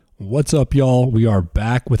What's up, y'all? We are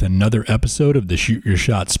back with another episode of the Shoot Your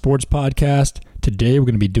Shot Sports Podcast. Today, we're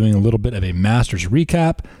going to be doing a little bit of a Masters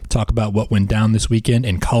recap, talk about what went down this weekend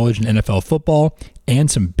in college and NFL football,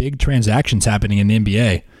 and some big transactions happening in the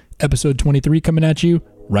NBA. Episode 23 coming at you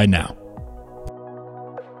right now.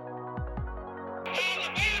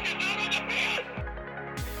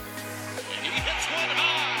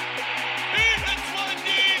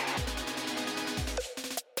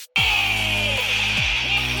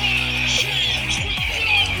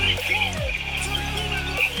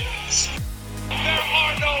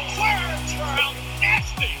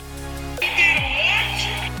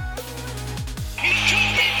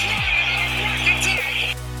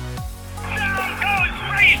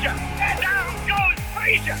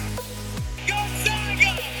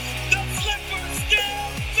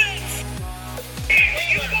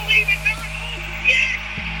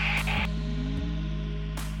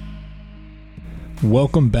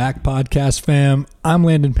 Welcome back, podcast fam. I'm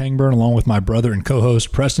Landon Pangburn along with my brother and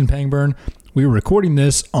co-host Preston Pangburn. We were recording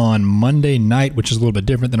this on Monday night, which is a little bit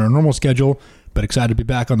different than our normal schedule, but excited to be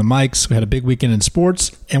back on the mics. We had a big weekend in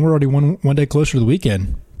sports, and we're already one day closer to the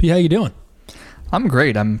weekend. P, how you doing? I'm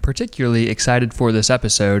great. I'm particularly excited for this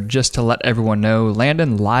episode. Just to let everyone know,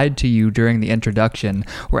 Landon lied to you during the introduction.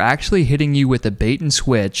 We're actually hitting you with a bait and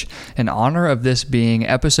switch. In honor of this being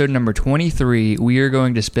episode number 23, we are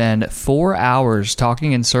going to spend 4 hours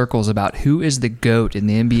talking in circles about who is the GOAT in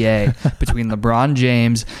the NBA between LeBron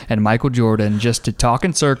James and Michael Jordan, just to talk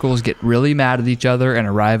in circles, get really mad at each other, and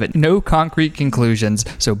arrive at no concrete conclusions.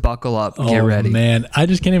 So buckle up. Get ready. Oh, man. I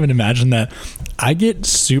just can't even imagine that. I get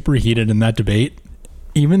super heated in that debate,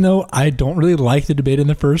 even though I don't really like the debate in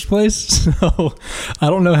the first place. So I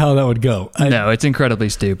don't know how that would go. No, it's incredibly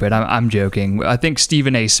stupid. I'm joking. I think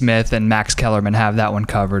Stephen A. Smith and Max Kellerman have that one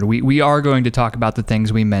covered. We are going to talk about the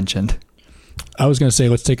things we mentioned. I was going to say,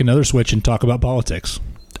 let's take another switch and talk about politics.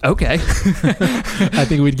 Okay. I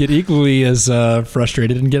think we'd get equally as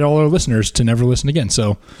frustrated and get all our listeners to never listen again.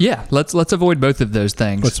 So yeah, let's avoid both of those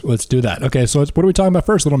things. Let's do that. Okay, so what are we talking about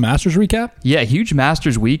first? A little Masters recap? Yeah, huge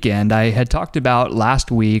Masters weekend. I had talked about last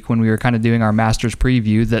week when we were kind of doing our Masters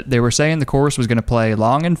preview that they were saying the course was going to play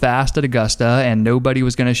long and fast at Augusta and nobody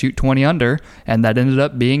was going to shoot 20 under, and that ended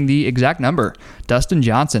up being the exact number. Dustin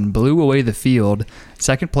Johnson blew away the field.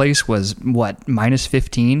 Second place was, minus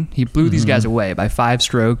 15? He blew these guys away by 5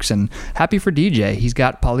 strokes, and happy for DJ. He's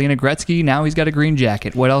got Paulina Gretzky, now he's got a green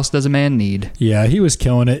jacket. What else does a man need? Yeah, he was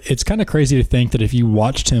killing it. It's kind of crazy to think that if you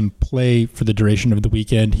watched him play for the duration of the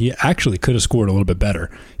weekend, he actually could have scored a little bit better.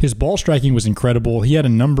 His ball striking was incredible. He had a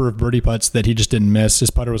number of birdie putts that he just didn't miss. His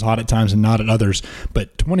putter was hot at times and not at others,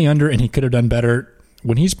 but 20 under, and he could have done better.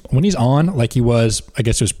 When he's on, like he was, I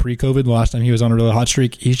guess it was pre-COVID, the last time he was on a really hot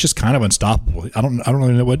streak, he's just kind of unstoppable. I don't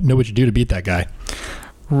really know what you do to beat that guy.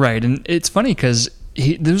 Right, and it's funny because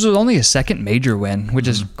this was only his second major win, which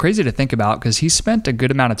is crazy to think about because he spent a good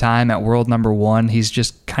amount of time at world number 1. He's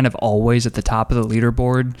just kind of always at the top of the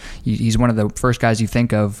leaderboard. He's one of the first guys you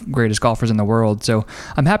think of, greatest golfers in the world. So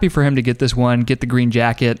I'm happy for him to get this one, get the green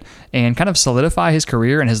jacket, and kind of solidify his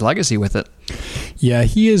career and his legacy with it. Yeah,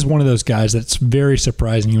 he is one of those guys that's very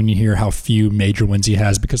surprising when you hear how few major wins he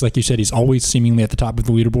has because, like you said, he's always seemingly at the top of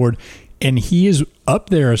the leaderboard. And he is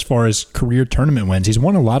up there as far as career tournament wins. He's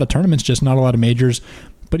won a lot of tournaments, just not a lot of majors,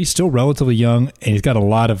 but he's still relatively young, and he's got a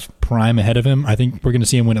lot of prime ahead of him. I think we're going to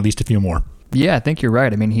see him win at least a few more. Yeah, I think you're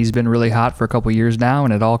right. I mean, he's been really hot for a couple years now,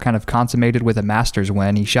 and it all kind of consummated with a Masters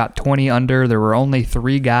win. He shot 20 under. There were only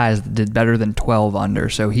 3 guys that did better than 12 under,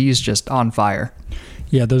 so he's just on fire.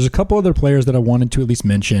 Yeah, there's a couple other players that I wanted to at least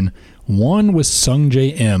mention. One was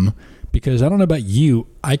Sungjae Im, because I don't know about you,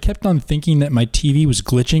 I kept on thinking that my TV was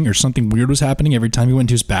glitching or something weird was happening every time he went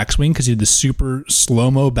to his backswing because he had the super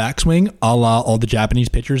slow-mo backswing a la all the Japanese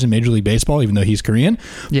pitchers in Major League Baseball, even though he's Korean.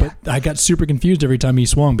 Yeah. But I got super confused every time he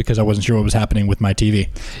swung because I wasn't sure what was happening with my TV.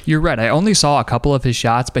 You're right. I only saw a couple of his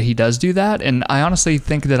shots, but he does do that, and I honestly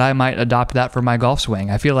think that I might adopt that for my golf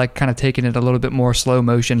swing. I feel like kind of taking it a little bit more slow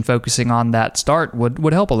motion, focusing on that start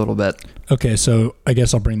would help a little bit. Okay, so I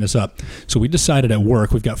guess I'll bring this up. So we decided at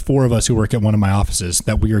work, we've got 4 of us who work at one of my offices,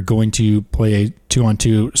 that we are going to play a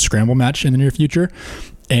 2-on-2 scramble match in the near future,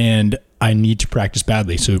 and I need to practice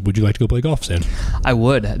badly. So would you like to go play golf soon? I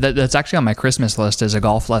would. That's actually on my Christmas list as a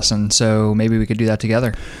golf lesson, so maybe we could do that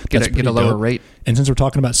together. Get a lower rate. And since we're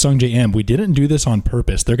talking about Sungjae Im, we didn't do this on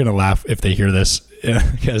purpose. They're going to laugh if they hear this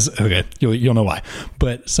because, okay, you'll know why.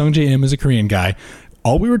 But Sungjae Im is a Korean guy.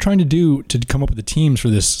 all we were trying to do to come up with the teams for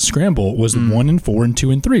this scramble was 1 and 4 and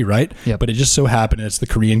 2 and 3, right? Yep. But it just so happened it's the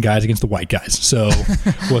Korean guys against the white guys. So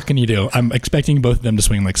what can you do? I'm expecting both of them to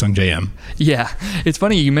swing like Sung J M. Yeah, it's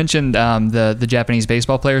funny you mentioned the Japanese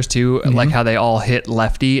baseball players too, like how they all hit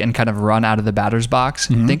lefty and kind of run out of the batter's box.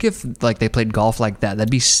 Think if like they played golf like that, that'd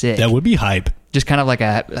be sick. That would be hype. Just kind of like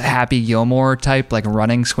a Happy Gilmore type, like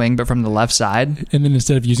running swing, but from the left side. And then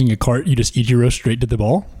instead of using a cart, you just Ichiro straight to the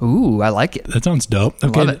ball. Ooh, I like it. That sounds dope.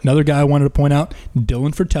 Okay, Love it. Another guy I wanted to point out,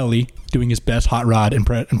 Dylan Fratelli, doing his best hot rod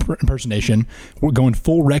impersonation. We're going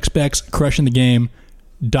full rec specs, crushing the game,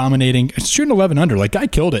 dominating, shooting 11 under. Like, guy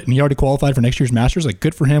killed it, and he already qualified for next year's Masters. Like,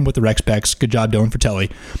 good for him with the rec specs. Good job, Dylan Fratelli.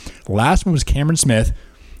 Last one was Cameron Smith.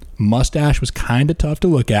 Mustache was kind of tough to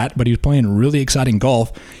look at, but he was playing really exciting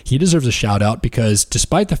golf. He deserves a shout out because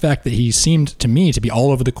despite the fact that he seemed to me to be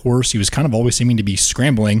all over the course, he was kind of always seeming to be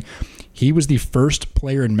scrambling. He was the first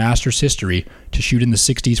player in Masters history to shoot in the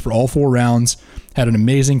 60s for all 4 rounds, had an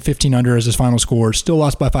amazing 15 under as his final score, still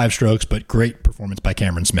lost by 5 strokes, but great performance by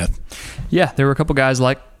Cameron Smith. Yeah, there were a couple guys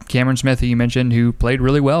like Cameron Smith, who you mentioned, who played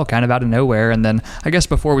really well kind of out of nowhere. And then I guess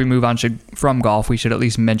before we move on from golf, we should at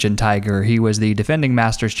least mention Tiger. He was the defending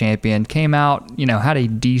Masters champion, came out, had a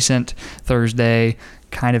decent Thursday,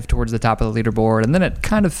 kind of towards the top of the leaderboard, and then it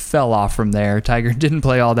kind of fell off from there. Tiger didn't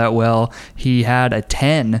play all that well. He had a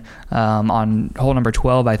 10 on hole number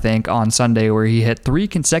 12, I think, on Sunday, where he hit 3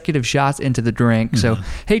 consecutive shots into the drink. So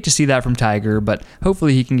hate to see that from Tiger, but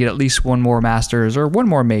hopefully he can get at least one more Masters or one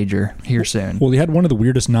more major here soon. Well, he had one of the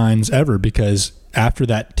weirdest 9s ever because after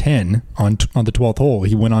that 10 on the 12th hole,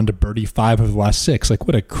 he went on to birdie 5 of the last 6. Like,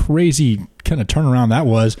 what a crazy kind of turnaround that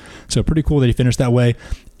was. So pretty cool that he finished that way.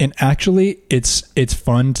 And actually, it's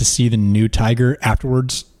fun to see the new Tiger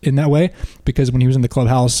afterwards in that way, because when he was in the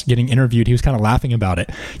clubhouse getting interviewed, he was kind of laughing about it.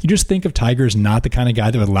 You just think of Tiger as not the kind of guy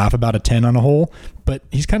that would laugh about a 10 on a hole, but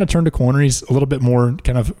he's kind of turned a corner. He's a little bit more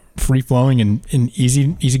kind of free-flowing and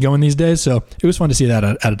easy going these days. So it was fun to see that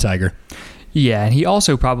out of Tiger. Yeah, and he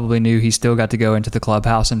also probably knew he still got to go into the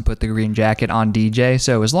clubhouse and put the green jacket on DJ.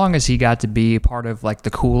 So as long as he got to be part of like the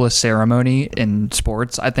coolest ceremony in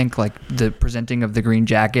sports, I think like the presenting of the green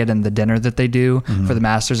jacket and the dinner that they do for the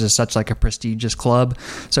Masters is such like a prestigious club.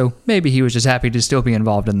 So maybe he was just happy to still be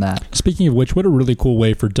involved in that. Speaking of which, what a really cool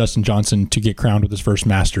way for Dustin Johnson to get crowned with his first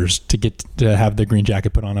Masters, to get to have the green jacket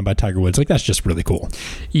put on him by Tiger Woods. Like, that's just really cool.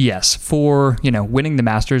 Yes, for winning the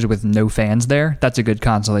Masters with no fans there, that's a good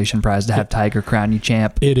consolation prize to have Tiger crown you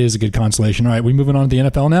champ. It is a good consolation. All right, we moving on to the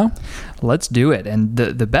NFL now? Let's do it. And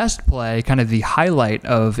the best play, kind of the highlight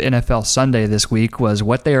of NFL Sunday this week, was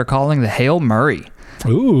what they are calling the Hail Murray.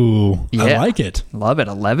 Ooh, yeah, I like it. Love it.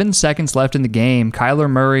 11 seconds left in the game. Kyler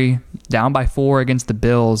Murray, down by 4 against the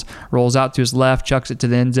Bills, rolls out to his left, chucks it to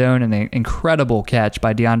the end zone, and an incredible catch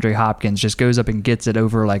by DeAndre Hopkins. Just goes up and gets it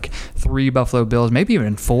over like 3 Buffalo Bills, maybe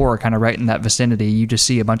even 4, kind of right in that vicinity. You just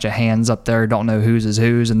see a bunch of hands up there, don't know whose is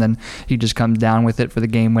whose, and then he just comes down with it for the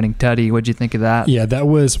game-winning tutty. What'd you think of that? Yeah, that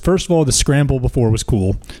was, first of all, the scramble before was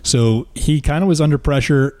cool. So he kind of was under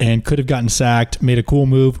pressure and could have gotten sacked, made a cool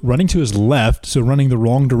move, running to his left, so running the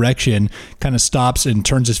wrong direction, kind of stops and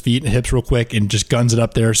turns his feet and hips real quick and just guns it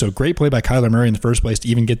up there. So great play by Kyler Murray in the first place to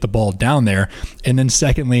even get the ball down there. And then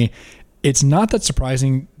secondly, it's not that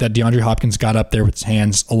surprising that DeAndre Hopkins got up there with his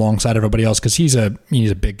hands alongside everybody else, because he's a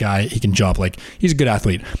big guy. He can jump. Like, he's a good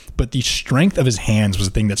athlete. But the strength of his hands was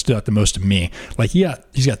the thing that stood out the most to me. Like,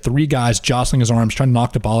 he's got 3 guys jostling his arms, trying to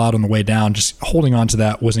knock the ball out on the way down. Just holding on to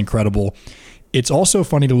that was incredible. It's also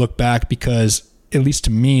funny to look back because, at least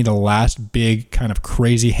to me, the last big kind of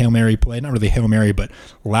crazy Hail Mary play, not really Hail Mary, but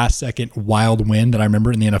last second wild win that I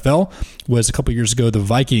remember in the NFL was a couple years ago, the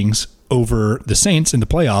Vikings over the Saints in the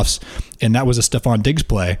playoffs, and that was a Stephon Diggs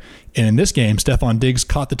play. And in this game, Stephon Diggs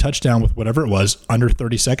caught the touchdown with whatever it was, under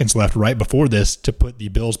 30 seconds left right before this, to put the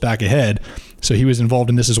Bills back ahead. So he was involved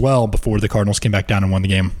in this as well before the Cardinals came back down and won the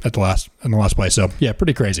game in the last play. So yeah,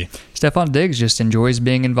 pretty crazy. Stephon Diggs just enjoys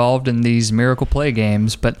being involved in these miracle play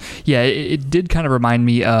games. But yeah, it did kind of remind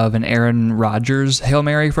me of an Aaron Rodgers Hail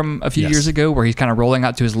Mary from a few years ago, where he's kind of rolling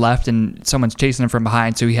out to his left and someone's chasing him from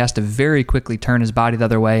behind. So he has to very quickly turn his body the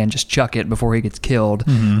other way and just chuck it before he gets killed.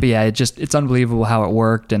 But yeah, it's unbelievable how it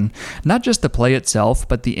worked. And not just the play itself,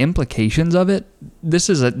 but the implications of it. This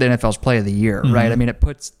is the NFL's play of the year, right? I mean, it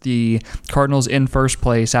puts the Cardinals in first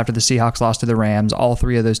place after the Seahawks lost to the Rams. All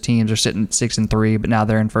 3 of those teams are sitting at 6-3, but now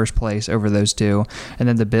they're in first place over those 2. And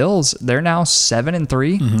then the Bills, they're now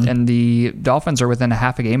 7-3, and the Dolphins are within a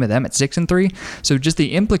half a game of them at 6-3. So just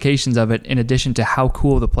the implications of it, in addition to how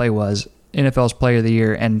cool the play was, NFL's play of the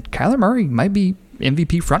year, and Kyler Murray might be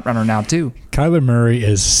MVP frontrunner now too. Kyler Murray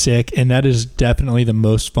is sick, and that is definitely the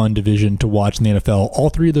most fun division to watch in the NFL. All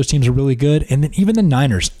three of those teams are really good, and then even the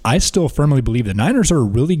Niners. I still firmly believe the Niners are a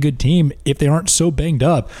really good team if they aren't so banged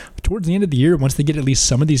up. Towards the end of the year, once they get at least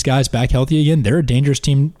some of these guys back healthy again, they're a dangerous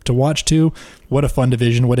team to watch too. What a fun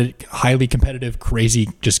division. What a highly competitive, crazy,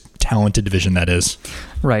 just talented division that is.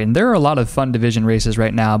 Right, and there are a lot of fun division races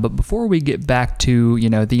right now, but before we get back to, the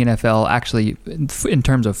NFL, actually, in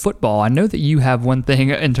terms of football, I know that you have one thing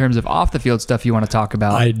in terms of off-the-field stuff you want to talk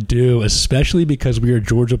about. I do, especially because we are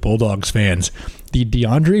Georgia Bulldogs fans. The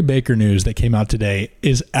DeAndre Baker news that came out today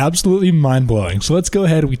is absolutely mind-blowing. So let's go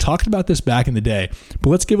ahead. We talked about this back in the day,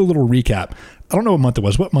 but let's give a little recap. I don't know what month it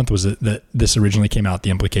was. What month was it that this originally came out,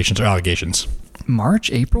 the implications or allegations?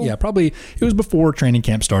 March, April? Yeah, probably. It was before training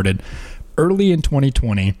camp started. Early in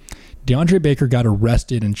 2020, DeAndre Baker got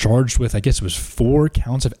arrested and charged with, I guess it was 4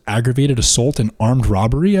 counts of aggravated assault and armed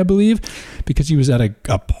robbery, I believe, because he was at a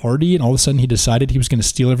party and all of a sudden he decided he was going to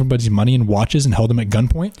steal everybody's money and watches and held them at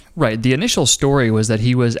gunpoint. Right. The initial story was that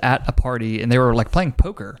he was at a party and they were like playing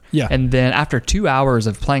poker. Yeah. And then after 2 hours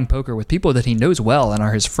of playing poker with people that he knows well and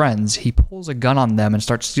are his friends, he pulls a gun on them and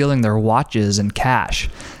starts stealing their watches and cash.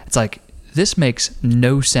 It's like, this makes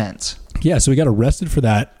no sense. Yeah, so he got arrested for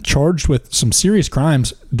that, charged with some serious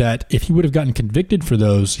crimes that if he would have gotten convicted for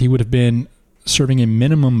those, he would have been serving a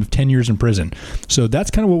minimum of 10 years in prison. So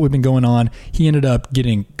that's kind of what we've been going on. He ended up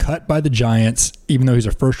getting cut by the Giants, even though he's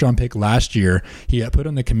a first-round pick last year. He got put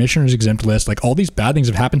on the commissioner's exempt list. Like, all these bad things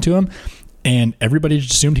have happened to him, and everybody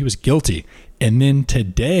just assumed he was guilty. And then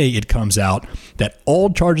today it comes out that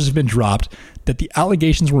all charges have been dropped, that the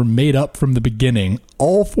allegations were made up from the beginning.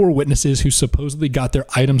 All 4 witnesses who supposedly got their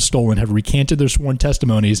items stolen have recanted their sworn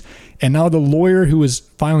testimonies, and now the lawyer who was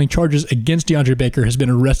filing charges against DeAndre Baker has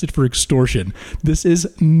been arrested for extortion. This is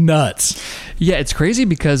nuts. Yeah, it's crazy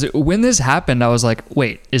because when this happened, I was like,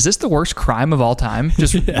 wait, is this the worst crime of all time?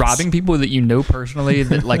 Just Yes. robbing people that you know personally,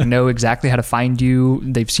 that like know exactly how to find you.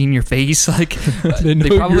 They've seen your face. Like they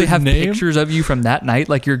probably your have name. pictures of you from that night.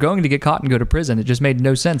 Like, you're going to get caught and go to prison. It just made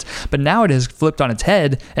no sense. But now it has flipped on its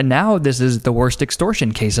head, and now this is the worst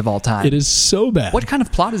extortion case of all time. It is so bad. What kind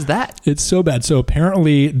of plot is that? It's so bad. So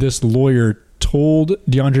apparently this lawyer told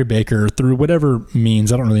DeAndre Baker through whatever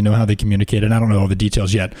means, I don't really know how they communicated, I don't know all the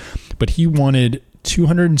details yet, but he wanted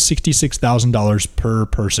 $266,000 per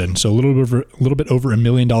person, so a little bit over $1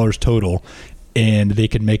 million total, and they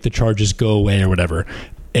could make the charges go away or whatever.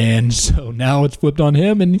 And so now it's flipped on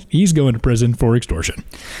him, and he's going to prison for extortion.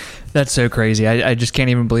 That's so crazy. I just can't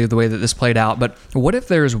even believe the way that this played out. But what if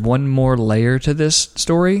there's one more layer to this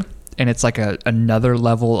story, and it's like another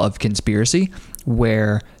level of conspiracy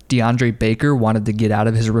where DeAndre Baker wanted to get out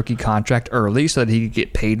of his rookie contract early so that he could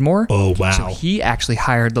get paid more? Oh, wow. So he actually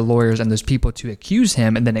hired the lawyers and those people to accuse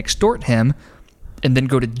him and then extort him and then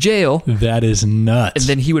go to jail. That is nuts. And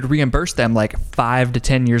then he would reimburse them like 5 to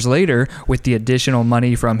 10 years later with the additional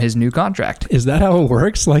money from his new contract. Is that how it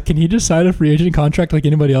works? Like, can he just sign a free agent contract like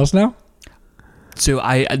anybody else now? So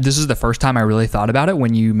this is the first time I really thought about it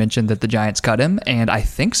when you mentioned that the Giants cut him, and I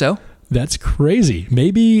think so. That's crazy.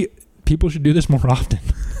 Maybe people should do this more often.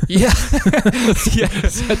 Yeah. Yeah.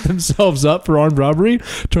 Set themselves up for armed robbery,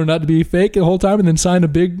 turn out to be fake the whole time, and then sign a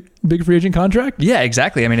big free agent contract? Yeah,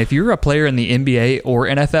 exactly. I mean, if you're a player in the NBA or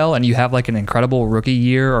NFL and you have like an incredible rookie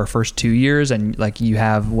year or first 2 years and like you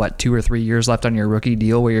have 2 or 3 years left on your rookie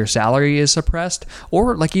deal where your salary is suppressed,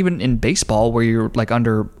 or like even in baseball where you're like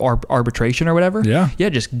under arbitration or whatever. Yeah,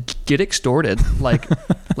 just get extorted. Like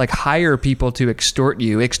hire people to extort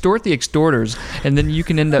you. Extort the extorters, and then you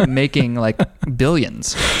can end up making like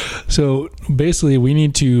billions. So basically, we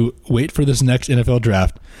need to wait for this next NFL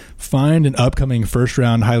draft, find an upcoming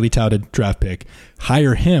first-round, highly touted draft pick,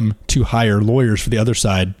 hire him to hire lawyers for the other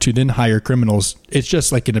side, to then hire criminals. It's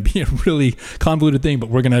just like going to be a really convoluted thing, but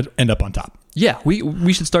we're going to end up on top. Yeah,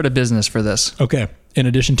 we should start a business for this. Okay. In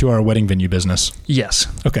addition to our wedding venue business. Yes.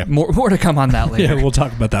 Okay. More to come on that later. Yeah, we'll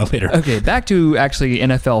talk about that later. Okay, back to actually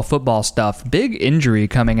NFL football stuff. Big injury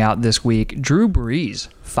coming out this week. Drew Brees,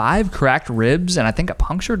 5 cracked ribs and I think a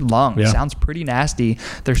punctured lung. Yeah. Sounds pretty nasty.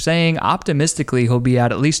 They're saying optimistically he'll be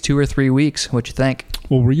out at least 2 or 3 weeks. What you think?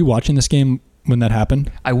 Well, were you watching this game when that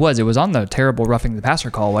happened? I was. It was on the terrible roughing the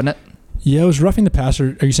passer call, wasn't it? Yeah, it was roughing the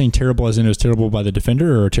passer. Are you saying terrible as in it was terrible by the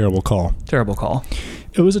defender, or a terrible call? Terrible call.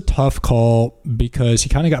 It was a tough call because he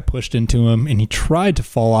kind of got pushed into him and he tried to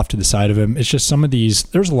fall off to the side of him. It's just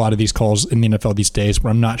there's a lot of these calls in the NFL these days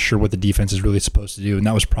where I'm not sure what the defense is really supposed to do, and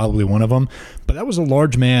that was probably one of them. But that was a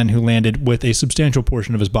large man who landed with a substantial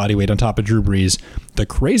portion of his body weight on top of Drew Brees. The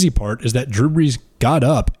crazy part is that Drew Brees got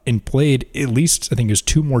up and played at least, I think it was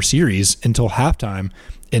 2 more series until halftime,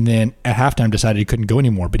 and then at halftime decided he couldn't go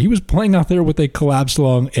anymore. But he was playing out there with a collapsed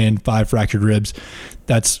lung and 5 fractured ribs.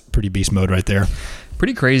 That's pretty beast mode right there.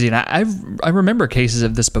 Pretty crazy. And I remember cases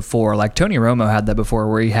of this before. Like Tony Romo had that before,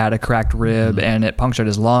 where he had a cracked rib and it punctured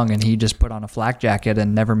his lung, and he just put on a flak jacket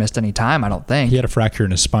and never missed any time, I don't think. He had a fracture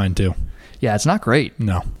in his spine too. Yeah, it's not great.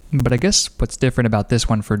 No. But I guess what's different about this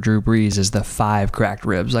one for Drew Brees is the 5 cracked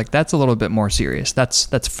ribs. Like, that's a little bit more serious. That's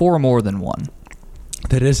 4 more than 1.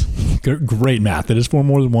 That is great math. That is 4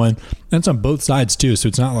 more than 1. And it's on both sides too, so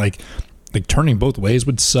it's not like turning both ways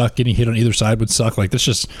would suck. Getting hit on either side would suck. Like,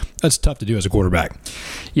 that's tough to do as a quarterback.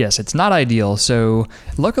 Yes, it's not ideal. So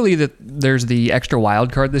luckily that there's the extra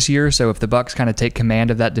wild card this year. So if the Bucs kind of take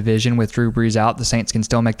command of that division with Drew Brees out, the Saints can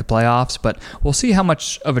still make the playoffs. But we'll see how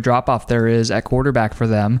much of a drop off there is at quarterback for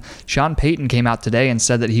them. Sean Payton came out today and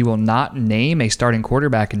said that he will not name a starting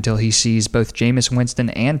quarterback until he sees both Jameis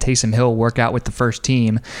Winston and Taysom Hill work out with the first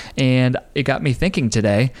team. And it got me thinking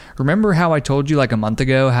today. Remember how I told you like a month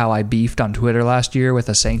ago how I beefed on Twitter last year with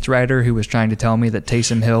a Saints writer who was trying to tell me that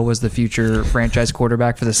Taysom Hill was the future franchise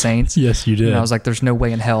quarterback for the Saints? Yes, you did. And I was like, there's no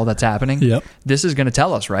way in hell that's happening. Yep. This is going to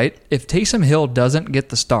tell us, right? If Taysom Hill doesn't get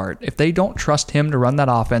the start, if they don't trust him to run that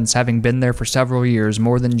offense, having been there for several years,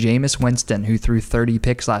 more than Jameis Winston, who threw 30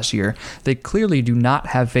 picks last year, they clearly do not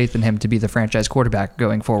have faith in him to be the franchise quarterback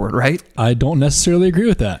going forward, right? I don't necessarily agree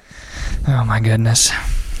with that. Oh, my goodness.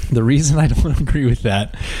 The reason I don't agree with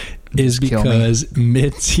that is because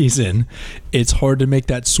mid-season, it's hard to make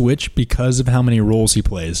that switch because of how many roles he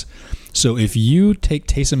plays. So if you take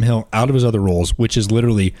Taysom Hill out of his other roles, which is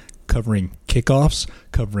literally covering kickoffs,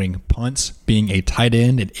 covering punts, being a tight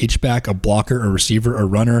end, an H-back, a blocker, a receiver, a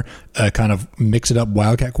runner, a kind of mix-it-up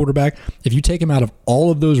wildcat quarterback, if you take him out of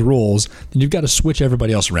all of those roles, then you've got to switch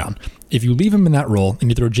everybody else around. If you leave him in that role and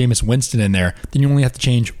you throw Jameis Winston in there, then you only have to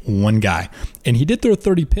change one guy. And he did throw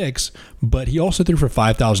 30 picks, but he also threw for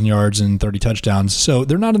 5,000 yards and 30 touchdowns. So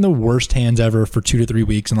they're not in the worst hands ever for 2 to 3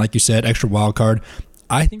 weeks. And like you said, extra wild card.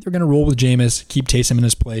 I think they're going to roll with Jameis, keep Taysom in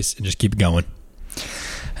his place, and just keep going.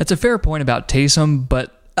 That's a fair point about Taysom,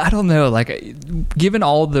 but I don't know. Like, given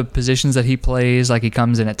all the positions that he plays, like he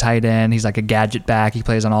comes in at tight end, he's like a gadget back, he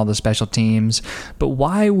plays on all the special teams. But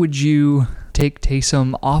why would you take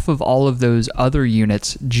Taysom off of all of those other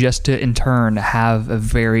units just to, in turn, have a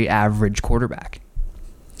very average quarterback?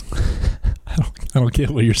 I don't get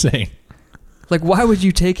what you're saying. Like, why would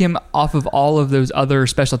you take him off of all of those other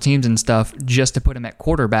special teams and stuff just to put him at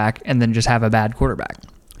quarterback and then just have a bad quarterback?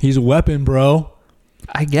 He's a weapon, bro.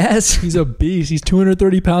 I guess. He's a beast. He's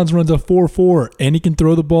 230 pounds, runs a 4.4, and he can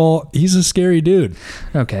throw the ball. He's a scary dude.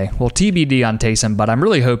 Okay, well, TBD on Taysom, but I'm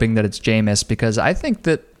really hoping that it's Jameis because I think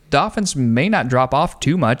that the offense may not drop off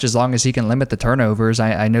too much as long as he can limit the turnovers.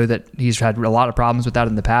 I know that he's had a lot of problems with that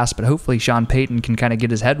in the past, but hopefully Sean Payton can kind of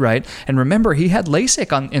get his head right. And remember, he had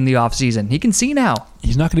LASIK in the offseason. He can see now.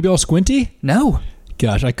 He's not going to be all squinty? No.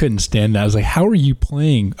 Gosh, I couldn't stand that. I was like, how are you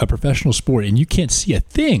playing a professional sport and you can't see a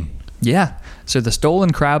thing? Yeah. So the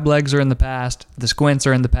stolen crab legs are in the past. The squints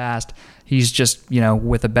are in the past. He's just,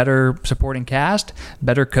 with a better supporting cast,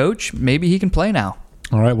 better coach, maybe he can play now.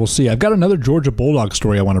 All right, we'll see. I've got another Georgia Bulldog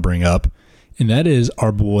story I want to bring up, and that is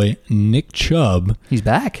our boy Nick Chubb. He's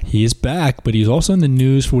back. He is back, but he's also in the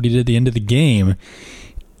news for what he did at the end of the game.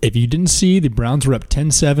 If you didn't see, the Browns were up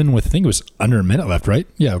 10-7 with, I think it was under a minute left, right?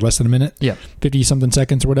 Yeah, less than a minute. Yeah. 50-something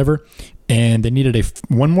seconds or whatever. And they needed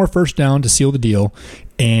one more first down to seal the deal.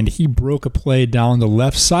 And he broke a play down the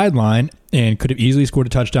left sideline and could have easily scored a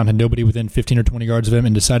touchdown, had nobody within 15 or 20 yards of him,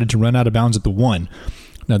 and decided to run out of bounds at the 1.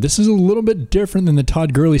 Now, this is a little bit different than the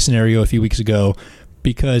Todd Gurley scenario a few weeks ago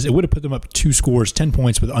because it would have put them up 2 scores, 10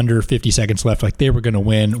 points with under 50 seconds left. Like they were going to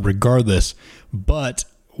win regardless. But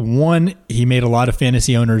 1, he made a lot of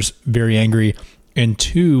fantasy owners very angry. And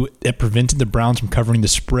 2, it prevented the Browns from covering the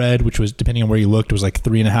spread, which was, depending on where you looked, it was like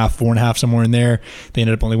 3.5, 4.5, somewhere in there. They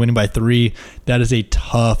ended up only winning by 3. That is a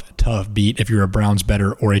tough beat if you're a Browns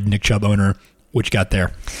bettor or a Nick Chubb owner, which got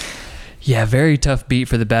there. Yeah, very tough beat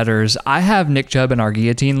for the bettors. I have Nick Chubb in our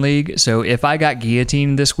Guillotine League, so if I got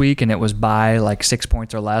guillotined this week and it was by like 6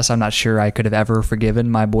 points or less, I'm not sure I could have ever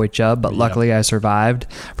forgiven my boy Chubb, but luckily I survived.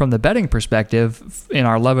 From the betting perspective, in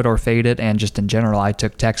our Love It or Fade It, and just in general, I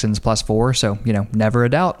took Texans +4, so, never a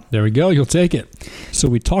doubt. There we go. You'll take it. So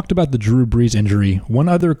we talked about the Drew Brees injury. One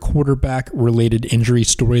other quarterback-related injury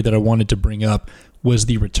story that I wanted to bring up was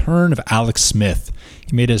the return of Alex Smith.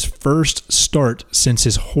 He made his first start since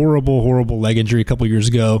his horrible leg injury a couple years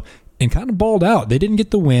ago and kind of balled out. They didn't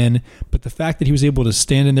get the win, but the fact that he was able to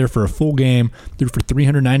stand in there for a full game, threw for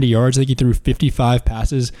 390 yards, I think he threw 55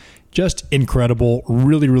 passes, Just incredible.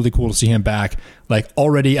 Really, really cool to see him back. Like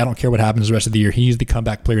already, I don't care what happens the rest of the year. He's the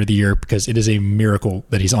comeback player of the year because it is a miracle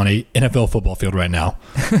that he's on a NFL football field right now.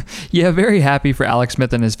 Yeah, very happy for Alex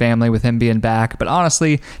Smith and his family with him being back. But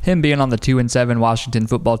honestly, him being on the 2-7 Washington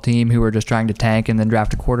football team who are just trying to tank and then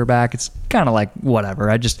draft a quarterback, it's kind of like whatever.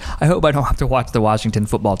 I hope I don't have to watch the Washington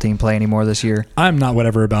football team play anymore this year. I'm not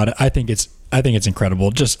whatever about it. I think it's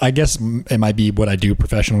incredible. Just, I guess it might be what I do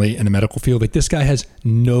professionally in the medical field. Like this guy has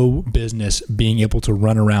no business being able to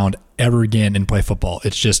run around ever again and play football.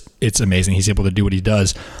 It's amazing. He's able to do what he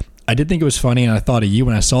does. I did think it was funny, and I thought of you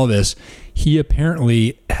when I saw this. He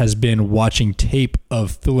apparently has been watching tape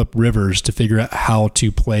of Phillip Rivers to figure out how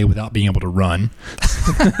to play without being able to run.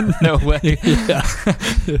 No way. Yeah.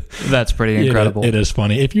 That's pretty incredible. It is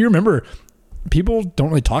funny. If you remember, people don't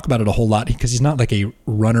really talk about it a whole lot because he's not like a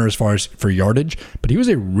runner as far as for yardage, but he was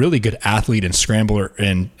a really good athlete and scrambler.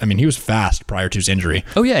 And I mean, he was fast prior to his injury.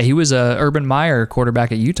 Oh yeah. He was a Urban Meyer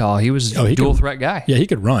quarterback at Utah. He was a dual threat guy. Yeah. He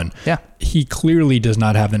could run. Yeah. He clearly does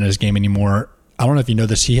not have that in his game anymore. I don't know if you know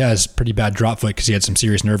this. He has pretty bad drop foot because he had some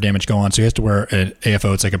serious nerve damage go on. So he has to wear an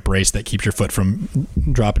AFO. It's like a brace that keeps your foot from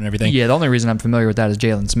dropping and everything. Yeah, the only reason I'm familiar with that is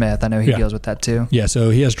Jalen Smith. I know he deals with that too. Yeah, so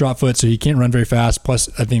he has drop foot, so he can't run very fast. Plus,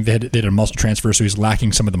 I think they did a muscle transfer, so he's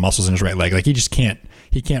lacking some of the muscles in his right leg. Like he just can't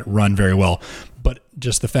run very well. But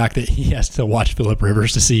just the fact that he has to watch Phillip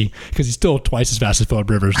Rivers to see, because he's still twice as fast as Phillip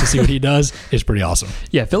Rivers, to see what he does is pretty awesome.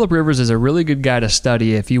 Yeah, Phillip Rivers is a really good guy to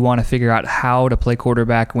study if you want to figure out how to play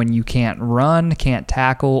quarterback when you can't run, can't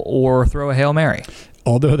tackle, or throw a Hail Mary.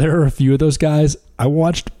 Although there are a few of those guys, I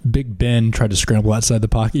watched Big Ben try to scramble outside the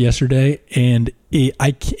pocket yesterday, and he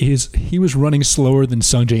was running slower than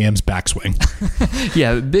Sung J M's backswing.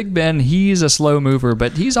 Yeah, Big Ben, he's a slow mover,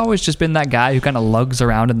 but he's always just been that guy who kind of lugs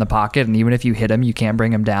around in the pocket, and even if you hit him, you can't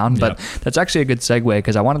bring him down. But that's actually a good segue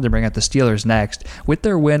because I wanted to bring up the Steelers next. With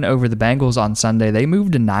their win over the Bengals on Sunday, they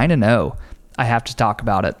moved to 9-0. I have to talk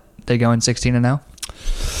about it. They going 16-0?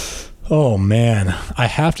 Oh, man. I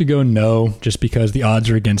have to go no, just because the odds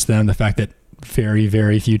are against them. The fact that very,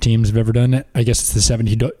 very few teams have ever done it. I guess it's the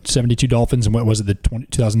 72 Dolphins and what was it, the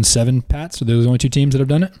 2007 Pats? So those are the only two teams that have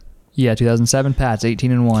done it? Yeah, 2007 Pats,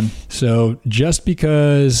 18-1. So just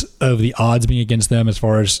because of the odds being against them as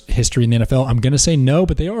far as history in the NFL, I'm going to say no,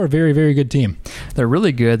 but they are a very, very good team. They're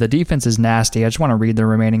really good. The defense is nasty. I just want to read the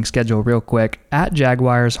remaining schedule real quick. At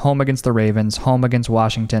Jaguars, home against the Ravens, home against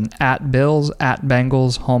Washington, at Bills, at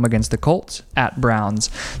Bengals, home against the Colts, at Browns.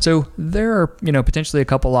 So there are, potentially a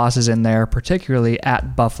couple losses in there, particularly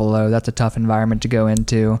at Buffalo. That's a tough environment to go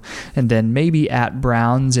into. And then maybe at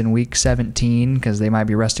Browns in week 17 because they might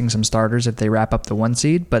be resting some starters if they wrap up the 1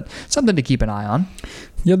 seed, but something to keep an eye on.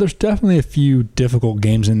 Yeah, there's definitely a few difficult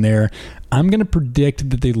games in there. I'm going to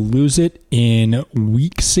predict that they lose it in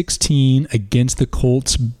week 16 against the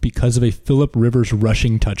Colts because of a Phillip Rivers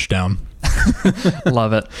rushing touchdown.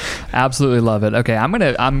 Love it. Absolutely love it. Okay, I'm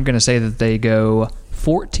gonna say that they go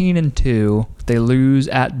 14-2. They lose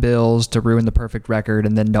at Bills to ruin the perfect record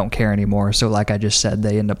and then don't care anymore. So like I just said,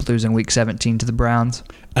 they end up losing week 17 to the Browns.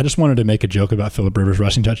 I just wanted to make a joke about Phillip Rivers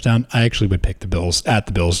rushing touchdown. I actually would pick the Bills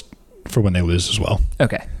for when they lose as well.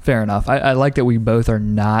 Okay, fair enough. I like that we both are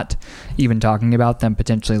not even talking about them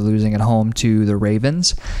potentially losing at home to the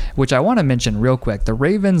Ravens, which I want to mention real quick. The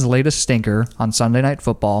Ravens' latest stinker on Sunday Night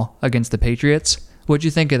Football against the Patriots. What'd you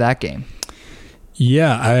think of that game?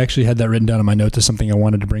 Yeah, I actually had that written down in my notes as something I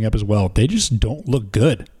wanted to bring up as well. They just don't look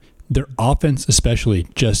good. Their offense especially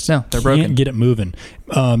just they're broken. Can't get it moving.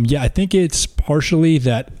 I think it's partially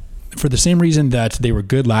that for the same reason that they were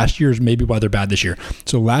good last year is maybe why they're bad this year.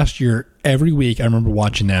 So last year, every week, I remember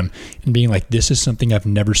watching them and being like, this is something I've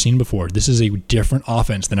never seen before. This is a different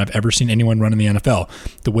offense than I've ever seen anyone run in the NFL.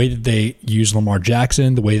 The way that they used Lamar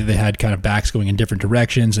Jackson, the way that they had kind of backs going in different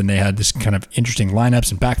directions, and they had this kind of interesting lineups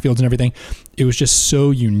and backfields and everything. It was just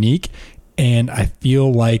so unique. And I feel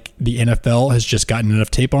like the NFL has just gotten enough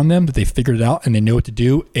tape on them that they figured it out and they know what to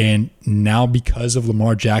do. And now because of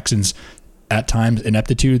Lamar Jackson's at times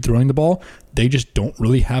ineptitude throwing the ball, they just don't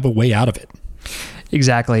really have a way out of it.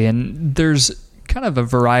 Exactly. And there's kind of a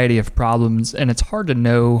variety of problems, and it's hard to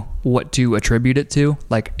know what to attribute it to.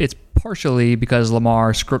 Like, it's partially because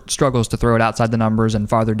Lamar struggles to throw it outside the numbers and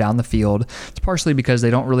farther down the field. It's partially because they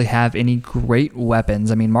don't really have any great weapons.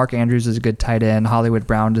 I mean, Mark Andrews is a good tight end. Hollywood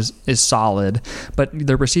Brown is solid, but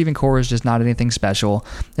their receiving core is just not anything special.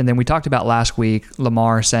 And then we talked about last week,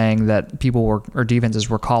 Lamar saying that defenses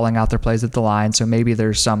were calling out their plays at the line, so maybe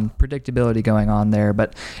there's some predictability going on there.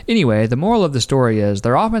 But anyway, the moral of the story is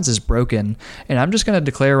their offense is broken, and I'm just going to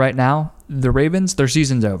declare right now, the Ravens, their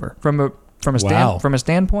season's over. From a From a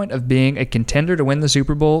standpoint of being a contender to win the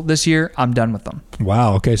Super Bowl this year, I'm done with them.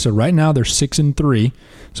 Wow. Okay, so right now they're 6-3.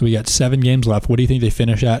 So we got 7 games left. What do you think they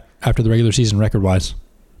finish at after the regular season record-wise?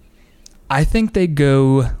 I think they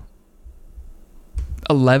go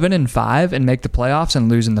 11-5 and make the playoffs and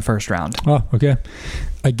lose in the first round. Oh, okay.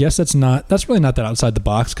 I guess that's really not that outside the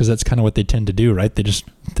box, because that's kind of what they tend to do, right?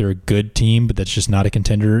 They're a good team, but that's just not a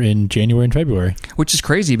contender in January and February. Which is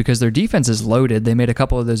crazy because their defense is loaded. They made a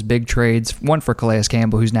couple of those big trades, one for Calais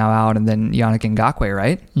Campbell, who's now out, and then Yannick Ngakoue,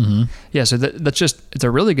 right? Mm-hmm. Yeah, so it's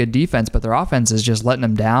a really good defense, but their offense is just letting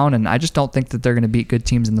them down, and I just don't think that they're going to beat good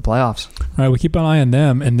teams in the playoffs. All right, we keep an eye on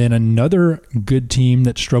them. And then another good team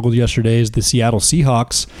that struggled yesterday is the Seattle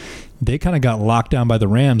Seahawks. They kind of got locked down by the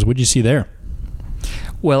Rams. What did you see there?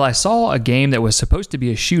 Well, I saw a game that was supposed to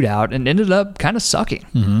be a shootout and ended up kind of sucking.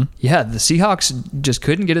 Mm-hmm. Yeah, the Seahawks just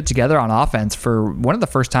couldn't get it together on offense for one of the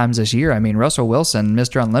first times this year. I mean, Russell Wilson,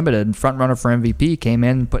 Mr. Unlimited, front runner for MVP, came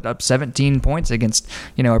in, put up 17 points against,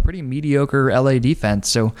 a pretty mediocre LA defense.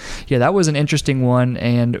 So, yeah, that was an interesting one.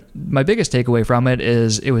 And my biggest takeaway from it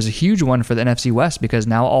is it was a huge one for the NFC West, because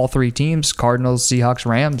now all 3 teams, Cardinals, Seahawks,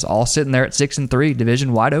 Rams, all sitting there at 6-3,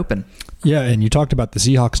 division wide open. Yeah, and you talked about the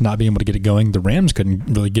Seahawks not being able to get it going. The Rams couldn't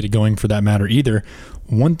really get it going for that matter either.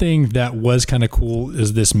 One thing that was kind of cool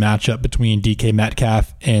is this matchup between DK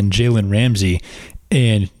Metcalf and Jalen Ramsey.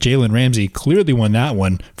 And Jalen Ramsey clearly won that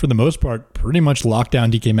one. For the most part, pretty much locked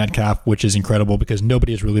down DK Metcalf, which is incredible because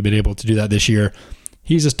nobody has really been able to do that this year.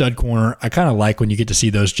 He's a stud corner. I kind of like when you get to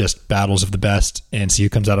see those just battles of the best and see who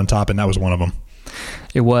comes out on top, and that was one of them.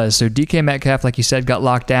 It was. So DK Metcalf, like you said, got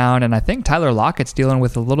locked down, and I think Tyler Lockett's dealing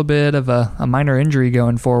with a little bit of a minor injury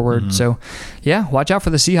going forward. Mm-hmm. So, yeah, watch out for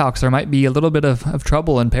the Seahawks. There might be a little bit of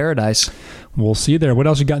trouble in paradise. We'll see there. What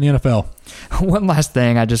else you got in the NFL? One last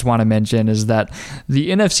thing I just want to mention is that the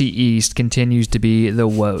NFC East continues to be the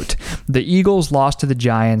woat. The Eagles lost to the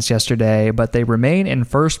Giants yesterday, but they remain in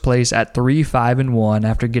first place at 3-5-1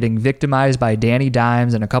 after getting victimized by Danny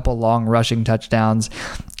Dimes and a couple long rushing touchdowns.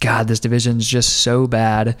 God, this division is just so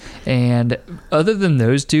bad. And other than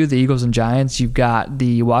those two, the Eagles and Giants, you've got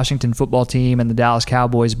the Washington football team and the Dallas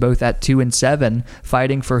Cowboys both at 2-7,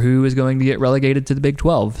 fighting for who is going to get relegated to the Big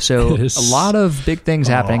 12. So a lot of big things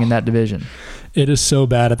happening in that division. It is so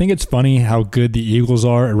bad. I think it's funny how good the Eagles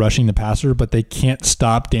are at rushing the passer, but they can't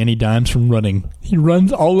stop Danny Dimes from running. He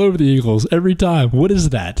runs all over the Eagles every time. What is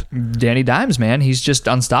that? Danny Dimes, man. He's just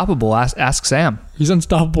unstoppable. Ask Sam. He's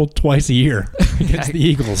unstoppable twice a year against the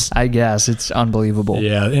Eagles. I guess. It's unbelievable.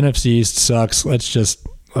 Yeah, the NFC East sucks. Let's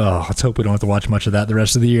hope we don't have to watch much of that the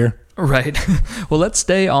rest of the year. Right. Well, let's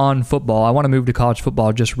stay on football. I want to move to college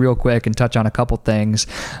football just real quick and touch on a couple things.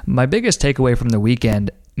 My biggest takeaway from the weekend,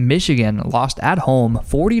 Michigan lost at home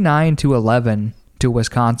 49-11 to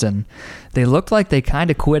Wisconsin. They looked like they kind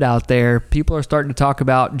of quit out there. People are starting to talk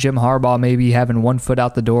about Jim Harbaugh maybe having one foot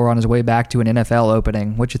out the door on his way back to an NFL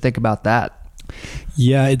opening. What you think about that?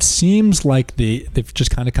 Yeah, it seems like they've just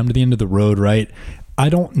kind of come to the end of the road, right? I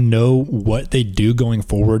don't know what they do going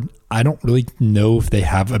forward. I don't really know if they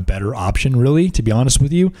have a better option, really, to be honest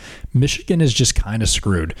with you. Michigan is just kind of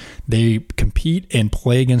screwed. They compete and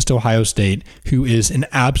play against Ohio State, who is an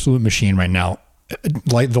absolute machine right now,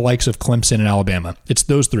 like the likes of Clemson and Alabama. It's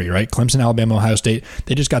those three, right? Clemson, Alabama, Ohio State.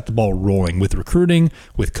 They just got the ball rolling with recruiting,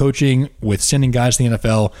 with coaching, with sending guys to the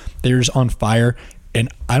NFL. They're just on fire. And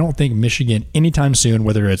I don't think Michigan anytime soon,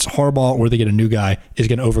 whether it's Harbaugh or they get a new guy, is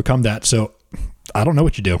going to overcome that. So I don't know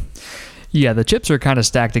what you do. Yeah, the chips are kind of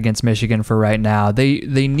stacked against Michigan for right now. They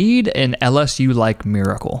need an LSU-like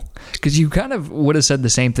miracle, because you kind of would have said the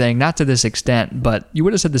same thing, not to this extent, but you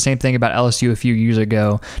would have said the same thing about LSU a few years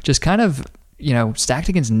ago. Just kind of, stacked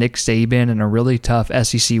against Nick Saban in a really tough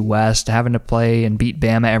SEC West, having to play and beat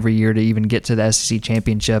Bama every year to even get to the SEC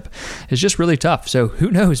championship is just really tough. So who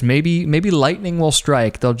knows? Maybe lightning will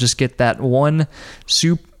strike. They'll just get that one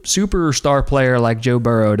superstar player like Joe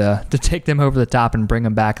Burrow to take them over the top and bring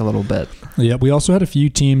them back a little bit. Yeah, we also had a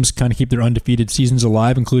few teams kind of keep their undefeated seasons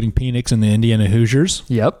alive, including Phoenix and the Indiana Hoosiers.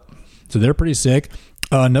 Yep. So they're pretty sick.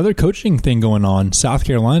 Another coaching thing going on. South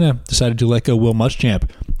Carolina decided to let go Will Muschamp.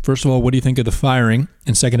 First of all, what do you think of the firing?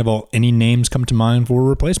 And second of all, any names come to mind for a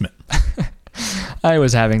replacement? I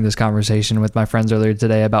was having this conversation with my friends earlier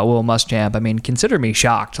today about Will Muschamp. I mean, consider me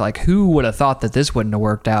shocked. Like, who would have thought that this wouldn't have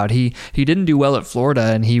worked out? He didn't do well at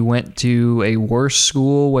Florida, and he went to a worse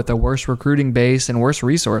school with a worse recruiting base and worse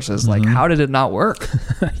resources. Like, how did it not work?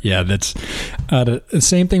 Yeah, that's the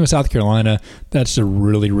same thing with South Carolina. That's a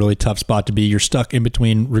really, really tough spot to be. You're stuck in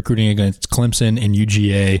between recruiting against Clemson and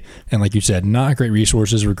UGA, and like you said, not great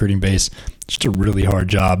resources, recruiting base. Just a really hard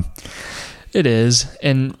job. It is.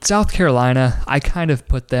 And South Carolina, I kind of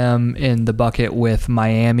put them in the bucket with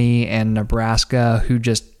Miami and Nebraska, who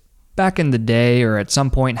just back in the day or at some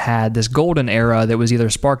point had this golden era that was either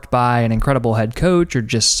sparked by an incredible head coach or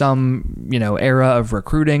just some, era of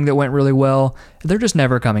recruiting that went really well. They're just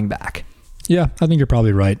never coming back. Yeah, I think you're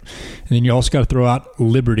probably right. And then you also got to throw out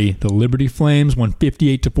Liberty. The Liberty Flames won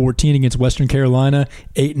 58-14 against Western Carolina,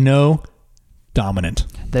 8-0. Dominant.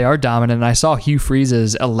 They are dominant. And I saw Hugh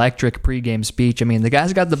Freeze's electric pregame speech. I mean, the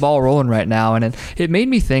guy's got the ball rolling right now. And it made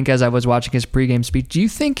me think as I was watching his pregame speech, do you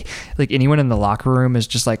think like anyone in the locker room is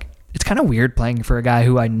just like, it's kind of weird playing for a guy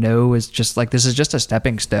who I know is just like, this is just a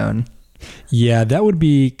stepping stone? Yeah, that would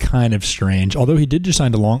be kind of strange. Although he did just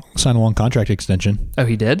sign a long contract extension. Oh,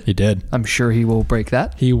 he did? He did. I'm sure he will break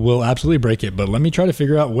that. He will absolutely break it. But let me try to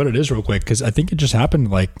figure out what it is real quick, because I think it just happened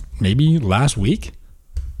like maybe last week.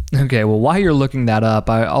 Okay, well, while you're looking that up,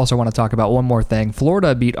 I also want to talk about one more thing.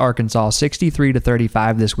 Florida beat Arkansas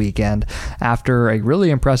 63-35 this weekend after a really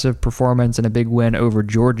impressive performance and a big win over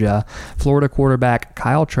Georgia. Florida quarterback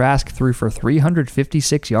Kyle Trask threw for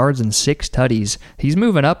 356 yards and 6 tutties. He's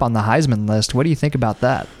moving up on the Heisman list. What do you think about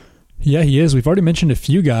that? Yeah, he is. We've already mentioned a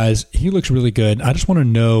few guys. He looks really good. I just want to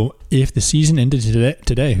know if the season ended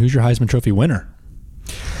today, who's your Heisman Trophy winner?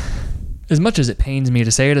 As much as it pains me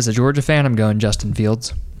to say it as a Georgia fan, I'm going Justin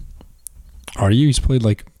Fields. Are you? He's played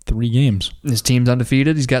like 3 games. His team's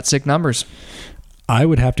undefeated. He's got sick numbers. I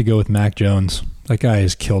would have to go with Mac Jones. That guy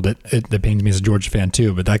has killed it. That pains me as a Georgia fan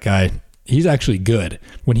too, but that guy, he's actually good.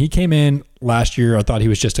 When he came in last year, I thought he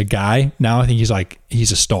was just a guy. Now I think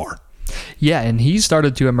he's a star. Yeah, and he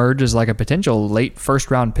started to emerge as like a potential late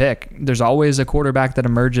first-round pick. There's always a quarterback that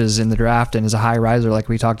emerges in the draft and is a high riser like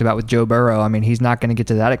we talked about with Joe Burrow. I mean, he's not going to get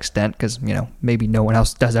to that extent because, maybe no one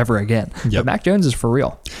else does ever again. Yep. But Mac Jones is for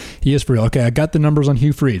real. He is for real. Okay, I got the numbers on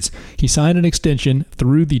Hugh Freeze. He signed an extension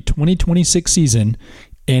through the 2026 season,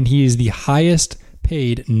 and he is the highest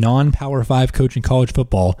paid non-Power 5 coach in college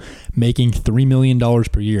football, making $3 million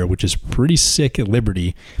per year, which is pretty sick at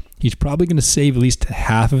Liberty. He's probably going to save at least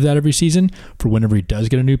half of that every season for whenever he does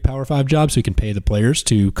get a new Power 5 job so he can pay the players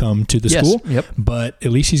to come to the school. Yep. But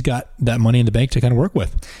at least he's got that money in the bank to kind of work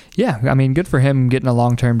with. Yeah, I mean, good for him getting a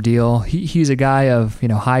long-term deal. He's a guy of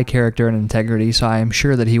high character and integrity, so I am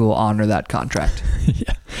sure that he will honor that contract.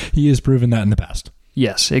 Yeah, he has proven that in the past.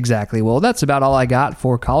 Yes, exactly. Well, that's about all I got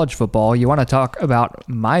for college football. You want to talk about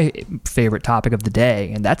my favorite topic of the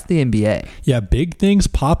day, and that's the NBA. Yeah, big things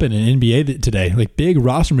popping in NBA today. Like big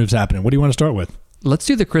roster moves happening. What do you want to start with? Let's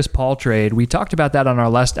do the Chris Paul trade. We talked about that on our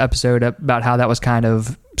last episode about how that was kind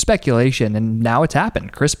of speculation, and now it's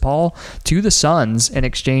happened. Chris Paul to the Suns in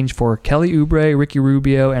exchange for Kelly Oubre, Ricky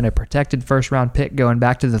Rubio, and a protected first-round pick going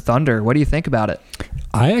back to the Thunder. What do you think about it?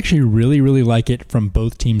 I actually really, really like it from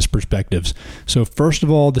both teams' perspectives. So first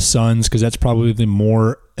of all, the Suns, because that's probably the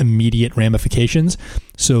more immediate ramifications.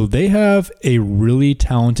 So they have a really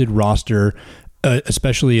talented roster,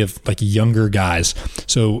 especially of like younger guys.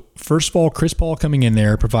 So first of all, Chris Paul coming in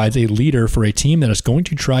there provides a leader for a team that is going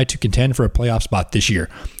to try to contend for a playoff spot this year.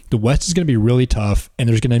 The West is going to be really tough, and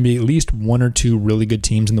there's going to be at least 1 or 2 really good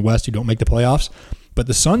teams in the West who don't make the playoffs. But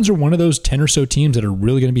the Suns are one of those 10 or so teams that are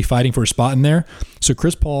really going to be fighting for a spot in there. So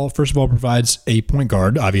Chris Paul, first of all, provides a point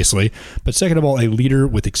guard, obviously, but second of all, a leader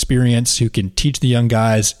with experience who can teach the young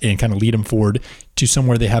guys and kind of lead them forward to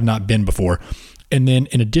somewhere they have not been before. And then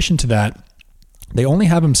in addition to that, they only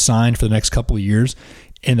have him signed for the next couple of years,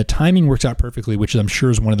 and the timing works out perfectly, which I'm sure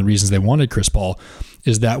is one of the reasons they wanted Chris Paul,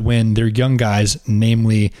 is that when their young guys,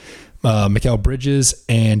 namely Mikal Bridges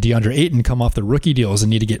and DeAndre Ayton, come off the rookie deals and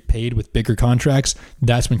need to get paid with bigger contracts,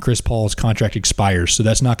 that's when Chris Paul's contract expires. So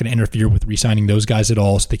that's not going to interfere with re-signing those guys at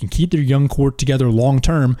all. So they can keep their young core together long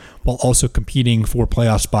term while also competing for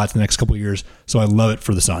playoff spots in the next couple of years. So I love it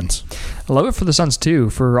for the Suns. I love it for the Suns too,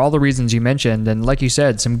 for all the reasons you mentioned. And like you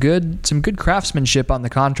said, some good craftsmanship on the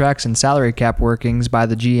contracts and salary cap workings by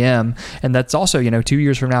the GM. And that's also, 2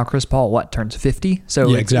 years from now, Chris Paul, turns 50? So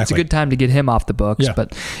yeah, it's a good time to get him off the books. Yeah.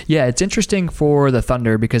 But yeah, it's interesting for the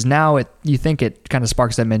Thunder because now you think it kind of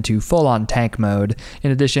sparks them into full-on tank mode.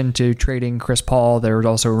 In addition to trading Chris Paul, there was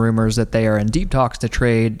also rumors that they are in deep talks to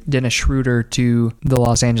trade Dennis Schroeder to the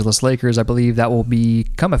Los Angeles Lakers. I believe that will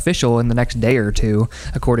become official in the next day or two,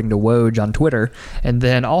 according to Woj on Twitter. And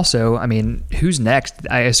then also, who's next?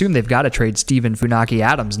 I assume they've got to trade Steven Funaki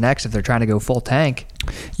Adams next if they're trying to go full tank.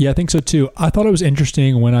 Yeah, I think so too. I thought it was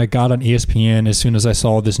interesting when I got on ESPN as soon as I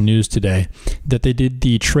saw this news today that they did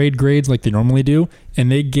the trade grades like they normally do,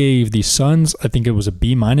 and they gave the Suns, I think it was a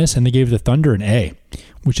B-, and they gave the Thunder an A,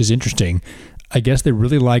 which is interesting. I guess they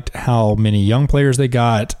really liked how many young players they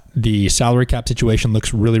got. The salary cap situation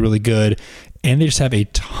looks really, really good. and they just have a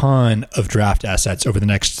ton of draft assets over the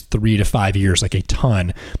next 3 to 5 years, like a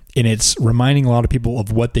ton. And it's reminding a lot of people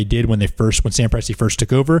of what they did when Sam Presti first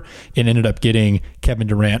took over and ended up getting Kevin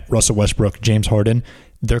Durant, Russell Westbrook, James Harden.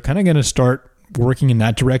 They're kind of going to start working in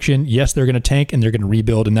that direction. Yes, they're going to tank and they're going to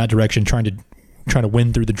rebuild in that direction, trying to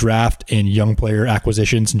win through the draft and young player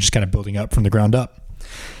acquisitions and just kind of building up from the ground up.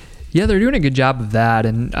 Yeah, they're doing a good job of that,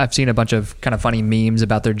 and I've seen a bunch of kind of funny memes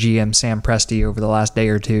about their GM, Sam Presti, over the last day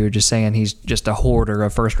or two, just saying he's just a hoarder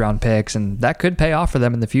of first-round picks, and that could pay off for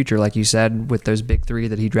them in the future, like you said, with those big three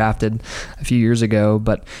that he drafted a few years ago.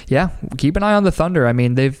 But yeah, keep an eye on the Thunder. I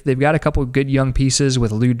mean, they've got a couple of good young pieces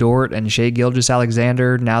with Lou Dort and Shai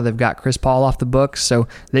Gilgeous-Alexander. Now they've got Chris Paul off the books, so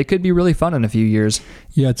they could be really fun in a few years.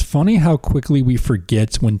 Yeah, it's funny how quickly we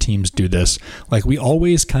forget when teams do this. Like, we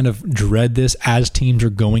always kind of dread this as teams are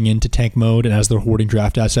going into tank mode and as they're hoarding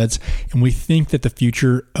draft assets, and we think that the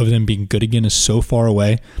future of them being good again is so far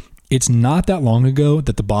away. It's not that long ago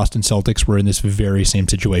that the Boston Celtics were in this very same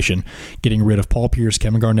situation, getting rid of Paul Pierce,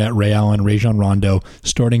 Kevin Garnett, Ray Allen, Rajon Rondo,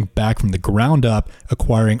 starting back from the ground up,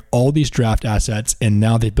 acquiring all these draft assets, and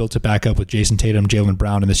now they've built it back up with Jason Tatum, Jaylen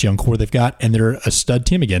Brown, and this young core they've got, and they're a stud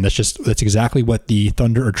team again. That's exactly what the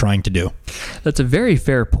Thunder are trying to do. That's a very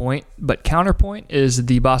fair point, but counterpoint is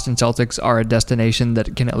the Boston Celtics are a destination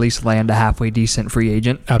that can at least land a halfway decent free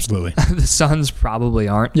agent. Absolutely. The Suns probably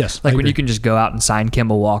aren't. Yes, like when you can just go out and sign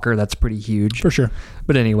Kemba Walker, that's pretty huge. For sure.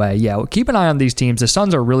 But anyway, yeah, well, keep an eye on these teams. The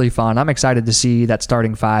Suns are really fun. I'm excited to see that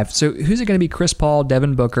starting five. So who's it going to be? Chris Paul,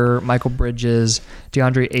 Devin Booker, Michael Bridges,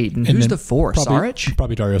 DeAndre Ayton. Who's the fourth? Saric?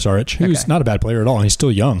 Probably Dario Saric, who's not a bad player at all, and he's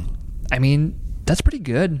still young. I mean, that's pretty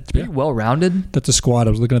good. It's pretty well-rounded. That's a squad.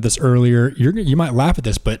 I was looking at this earlier. You might laugh at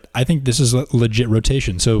this, but I think this is a legit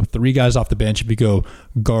rotation. So 3 guys off the bench if you go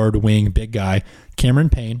guard, wing, big guy.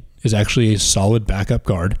 Cameron Payne is actually a solid backup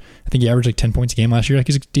guard. I think he averaged like 10 points a game last year. Like,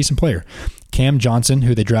 he's a decent player. Cam Johnson,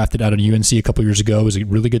 who they drafted out of UNC a couple years ago, is a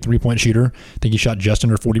really good three-point shooter. I think he shot just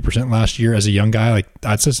under 40% last year as a young guy. Like,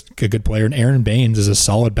 that's just a good player. And Aaron Baines is a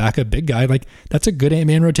solid backup big guy. Like, that's a good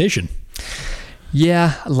 8-man rotation.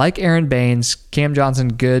 Yeah, like Aaron Baines, Cam Johnson,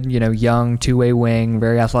 good, young, two-way wing,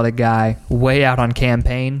 very athletic guy. Way out on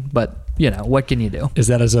campaign, but, what can you do? Is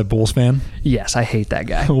that as a Bulls fan? Yes, I hate that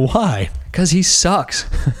guy. Why? Because he sucks.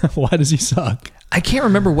 Why does he suck? I can't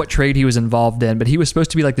remember what trade he was involved in, but he was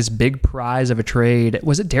supposed to be like this big prize of a trade.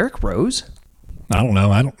 Was it Derrick Rose? I don't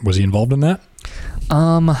know. Was he involved in that?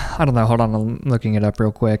 I don't know. Hold on, I'm looking it up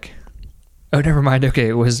real quick. Oh, never mind. Okay,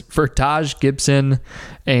 it was for Taj Gibson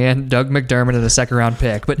and Doug McDermott in a second-round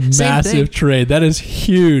pick. But massive trade. That is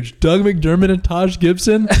huge. Doug McDermott and Taj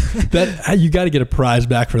Gibson. That you got to get a prize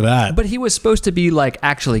back for that. But he was supposed to be like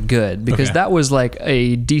actually good because that was like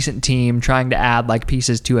a decent team trying to add like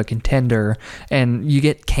pieces to a contender. And you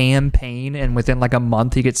get Cam Payne, and within like a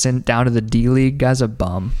month he gets sent down to the D League. Guy's a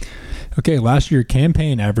bum. Okay, last year Cam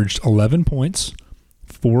Payne averaged 11 points.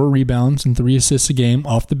 4 rebounds and 3 assists a game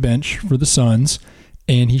off the bench for the Suns,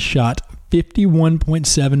 and he shot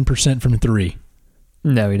 51.7% from 3.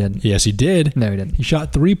 No, he didn't. Yes, he did. No, he didn't. He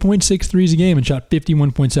shot 3.6 threes a game and shot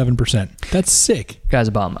 51.7%. That's sick. Guy's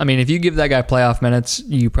a bum. I mean, if you give that guy playoff minutes,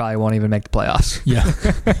 you probably won't even make the playoffs.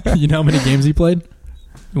 Yeah. You know how many games he played?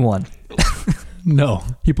 1. No,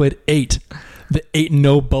 he played 8. The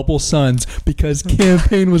 8-0 bubble Suns because Cam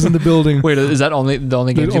Payne was in the building. Wait, is that the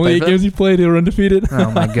only games he played? Only 8 games he played. They were undefeated. Oh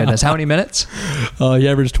my goodness! How many minutes? He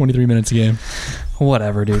averaged 23 minutes a game.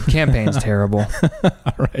 Whatever, dude. Cam Payne's terrible.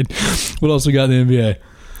 All right. What else we got in the NBA?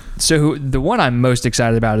 So the one I'm most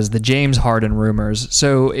excited about is the James Harden rumors.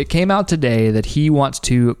 So it came out today that he wants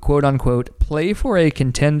to, quote unquote, play for a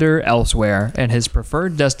contender elsewhere, and his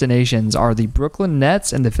preferred destinations are the Brooklyn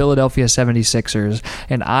Nets and the Philadelphia 76ers.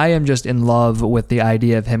 And I am just in love with the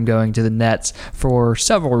idea of him going to the Nets for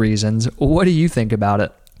several reasons. What do you think about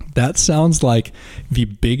it? That sounds like the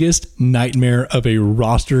biggest nightmare of a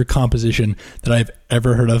roster composition that I've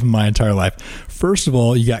ever heard of in my entire life. First of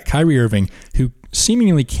all, you got Kyrie Irving, who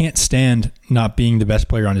seemingly can't stand not being the best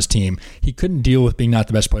player on his team. He couldn't deal with being not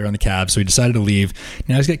the best player on the Cavs, so he decided to leave.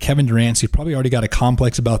 Now he's got Kevin Durant, so he's probably already got a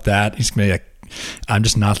complex about that. He's going to be like, I'm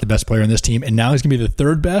just not the best player on this team. And now he's going to be the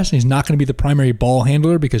third best, and he's not going to be the primary ball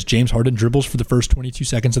handler because James Harden dribbles for the first 22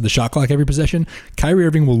 seconds of the shot clock every possession. Kyrie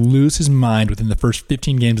Irving will lose his mind within the first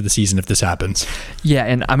 15 games of the season if this happens. Yeah,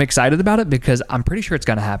 and I'm excited about it because I'm pretty sure it's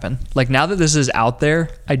going to happen. Like, now that this is out there,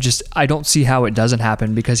 I don't see how it doesn't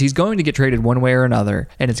happen because he's going to get traded one way or another,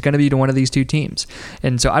 and it's going to be to one of these two teams.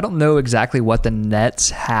 And so I don't know exactly what the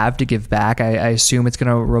Nets have to give back. I assume it's going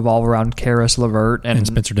to revolve around Karis LeVert and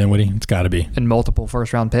Spencer Dinwiddie. It's got to be. And multiple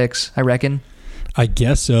first-round picks, I reckon. I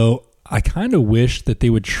guess so. I kind of wish that they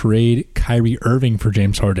would trade Kyrie Irving for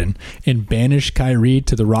James Harden and banish Kyrie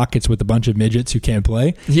to the Rockets with a bunch of midgets who can't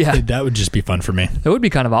play. Yeah. That would just be fun for me. It would be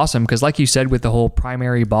kind of awesome because, like you said, with the whole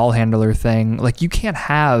primary ball handler thing, like you can't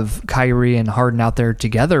have Kyrie and Harden out there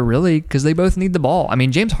together, really, because they both need the ball. I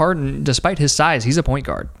mean, James Harden, despite his size, he's a point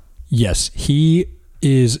guard. Yes, he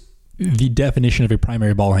is the definition of a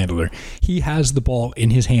primary ball handler. He has the ball in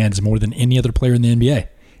his hands more than any other player in the NBA.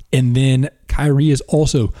 And then Kyrie is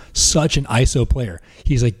also such an ISO player.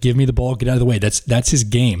 He's like, give me the ball, get out of the way. That's his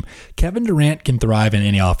game. Kevin Durant can thrive in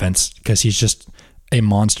any offense because he's just a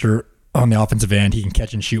monster on the offensive end. He can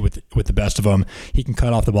catch and shoot with the best of them. He can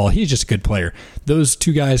cut off the ball. He's just a good player. Those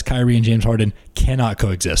two guys, Kyrie and James Harden, cannot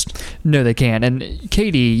coexist. No, they can't. And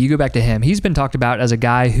KD, you go back to him. He's been talked about as a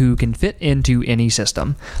guy who can fit into any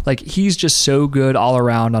system. Like, he's just so good all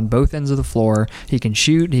around on both ends of the floor. He can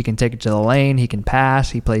shoot. He can take it to the lane. He can pass.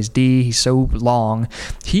 He plays D. He's so long.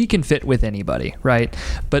 He can fit with anybody, right?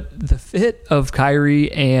 But the fit of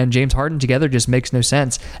Kyrie and James Harden together just makes no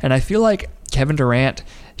sense. And I feel like Kevin Durant,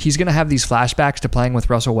 he's going to have these flashbacks to playing with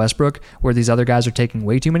Russell Westbrook where these other guys are taking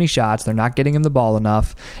way too many shots. They're not getting him the ball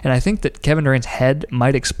enough. And I think that Kevin Durant's head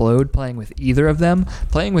might explode playing with either of them.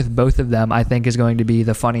 Playing with both of them, I think, is going to be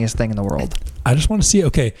the funniest thing in the world. I just want to see,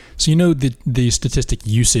 okay, so you know the statistic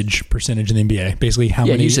usage percentage in the NBA, basically how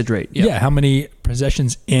many usage rate. Yeah, how many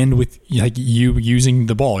possessions end with like you using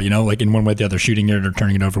the ball, like in one way or the other, shooting it or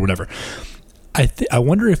turning it over, whatever. I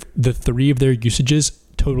wonder if the three of their usages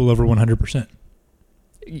total over 100%.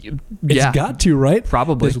 It's got to, right?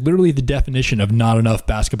 Probably. It's literally the definition of not enough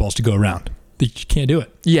basketballs to go around. You can't do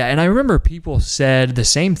it. Yeah, and I remember people said the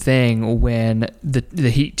same thing when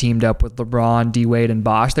the Heat teamed up with LeBron, D-Wade, and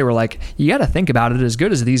Bosh. They were like, you got to think about it, as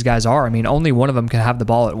good as these guys are. I mean, only one of them can have the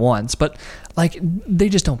ball at once. But, like, they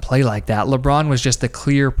just don't play like that. LeBron was just the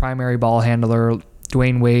clear primary ball handler.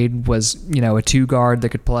 Dwayne Wade was, a two guard that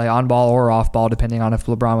could play on ball or off ball depending on if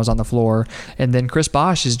LeBron was on the floor. And then Chris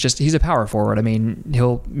Bosh is he's a power forward. I mean,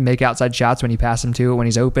 he'll make outside shots when you pass him to it, when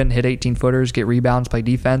he's open, hit 18 footers, get rebounds, play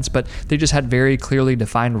defense. But they just had very clearly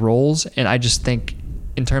defined roles. And I just think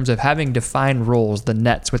in terms of having defined roles, the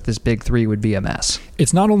Nets with this big three would be a mess.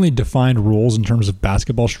 It's not only defined roles in terms of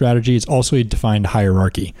basketball strategy, it's also a defined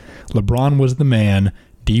hierarchy. LeBron was the man,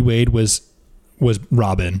 D-Wade was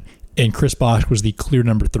Robin, and Chris Bosh was the clear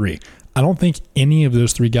number 3. I don't think any of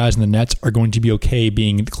those three guys in the Nets are going to be okay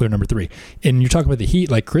being the clear number 3. And you're talking about the Heat,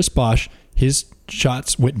 like Chris Bosh, his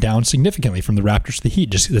shots went down significantly from the Raptors to the Heat.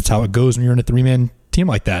 Just that's how it goes when you're in a 3-man team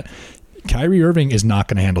like that. Kyrie Irving is not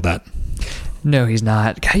going to handle that. No, he's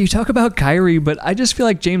not. God, you talk about Kyrie, but I just feel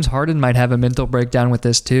like James Harden might have a mental breakdown with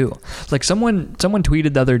this too. Like someone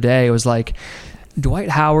tweeted the other day, it was like, Dwight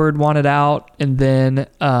Howard wanted out, and then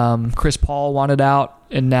Chris Paul wanted out,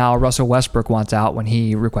 and now Russell Westbrook wants out when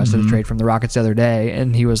he requested a trade from the Rockets the other day.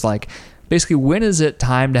 And he was like, basically, when is it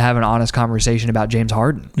time to have an honest conversation about James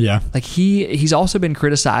Harden? Yeah. Like he's also been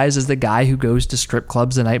criticized as the guy who goes to strip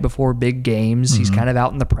clubs the night before big games. He's kind of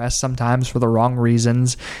out in the press sometimes for the wrong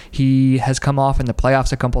reasons. He has come off in the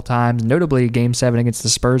playoffs a couple times, notably Game 7 against the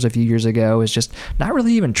Spurs a few years ago, is just not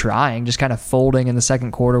really even trying, just kind of folding in the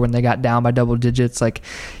second quarter when they got down by double digits. Like,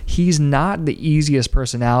 he's not the easiest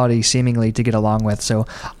personality seemingly to get along with. So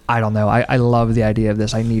I don't know. I love the idea of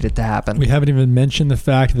this. I need it to happen. We haven't even mentioned the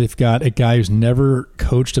fact that they've got a guy who's never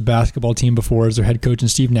coached a basketball team before as their head coach,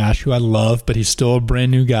 and Steve Nash, who I love, but he's still a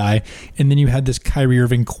brand new guy. And then you had this Kyrie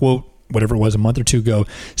Irving quote, whatever it was, a month or two ago,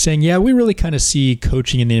 saying, yeah, we really kind of see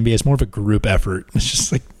coaching in the NBA as more of a group effort. It's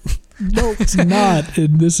just like, no, it's not.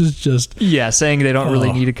 And this is just... Yeah, saying they don't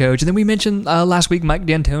really need a coach. And then we mentioned last week, Mike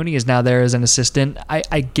D'Antoni is now there as an assistant.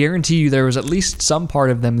 I guarantee you there was at least some part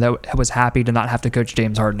of them that was happy to not have to coach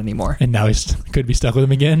James Harden anymore. And now he could be stuck with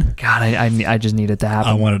him again. God, I just need it to happen.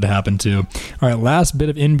 I want it to happen too. All right, last bit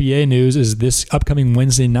of NBA news is this upcoming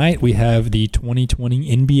Wednesday night, we have the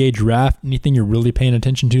 2020 NBA Draft. Anything you're really paying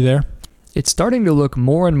attention to there? It's starting to look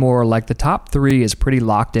more and more like the top 3 is pretty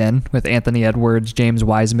locked in with Anthony Edwards, James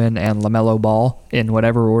Wiseman, and LaMelo Ball in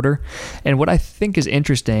whatever order. And what I think is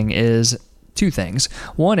interesting is 2 things.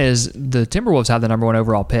 One is the Timberwolves have the number 1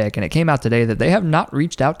 overall pick, and it came out today that they have not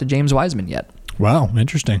reached out to James Wiseman yet. Wow,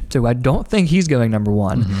 interesting. So I don't think he's going number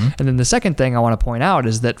 1. And then the second thing I want to point out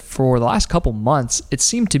is that for the last couple months, it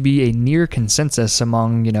seemed to be a near consensus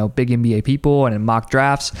among, big NBA people and in mock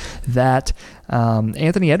drafts that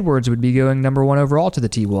Anthony Edwards would be going number 1 overall to the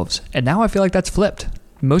T-Wolves. And now I feel like that's flipped.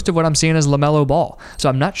 most of what I'm seeing is LaMelo Ball. So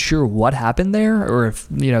I'm not sure what happened there, or if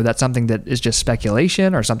that's something that is just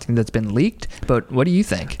speculation or something that's been leaked. But what do you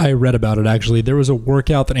think? I read about it, actually. There was a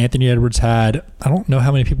workout that Anthony Edwards had. I don't know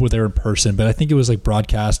how many people were there in person, but I think it was like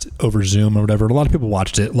broadcast over Zoom or whatever. A lot of people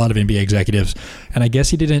watched it, a lot of NBA executives. And I guess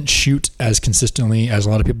he didn't shoot as consistently as a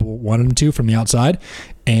lot of people wanted him to from the outside.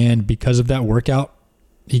 And because of that workout,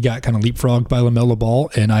 he got kind of leapfrogged by LaMelo Ball.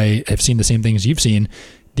 And I have seen the same things you've seen.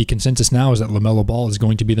 The consensus now is that LaMelo Ball is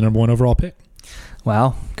going to be the number 1 overall pick.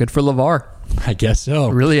 Wow, good for LeVar. I guess so.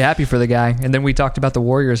 Really happy for the guy. And then we talked about the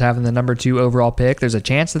Warriors having the number 2 overall pick. There's a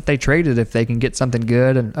chance that they trade it if they can get something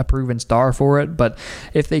good and a proven star for it. But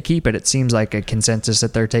if they keep it, it seems like a consensus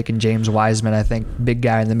that they're taking James Wiseman. I think big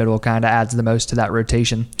guy in the middle kind of adds the most to that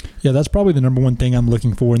rotation. Yeah, that's probably the number 1 thing I'm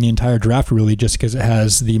looking for in the entire draft, really, just because it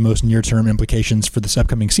has the most near-term implications for this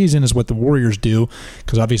upcoming season is what the Warriors do,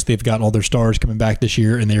 because obviously they've got all their stars coming back this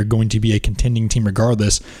year, and they're going to be a contending team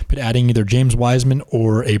regardless. But adding either James Wiseman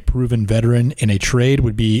or a proven veteran in a trade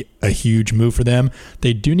would be a huge move for them.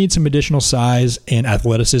 They do need some additional size and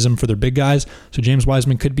athleticism for their big guys, so James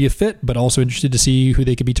Wiseman could be a fit, but also interested to see who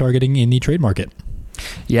they could be targeting in the trade market.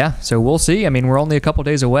 Yeah, so we'll see. I mean, we're only a couple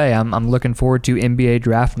days away. I'm looking forward to NBA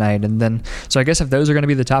draft night. And then, so I guess if those are going to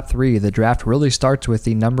be the top 3, the draft really starts with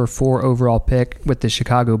the number 4 overall pick with the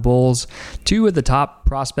Chicago Bulls. 2 of the top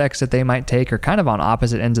prospects that they might take are kind of on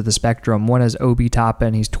opposite ends of the spectrum. One is Obi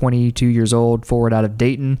Toppin. He's 22 years old, forward out of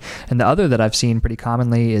Dayton. And the other that I've seen pretty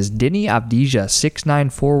commonly is Deni Avdija,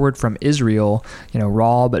 6'9" forward from Israel.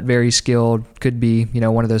 Raw but very skilled. Could be,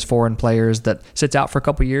 one of those foreign players that sits out for a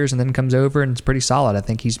couple years and then comes over and it's pretty solid. I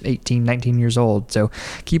think he's 18, 19 years old. So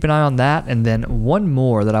keep an eye on that. And then one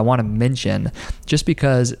more that I want to mention, just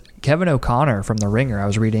because Kevin O'Connor from The Ringer, I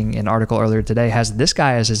was reading an article earlier today, has this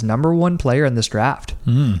guy as his number 1 player in this draft.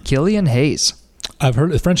 Killian Hayes. I've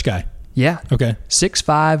heard, a French guy. Yeah. Okay.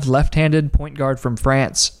 6'5", left-handed point guard from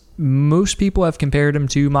France. Most people have compared him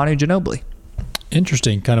to Manu Ginobili.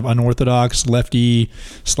 Interesting, kind of unorthodox lefty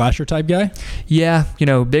slasher type guy. Yeah,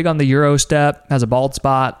 big on the Euro step, has a bald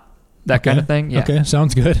spot. That kind of thing. Yeah. Okay,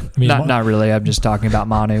 sounds good. I mean, not really. I'm just talking about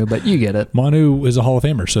Manu, but you get it. Manu is a Hall of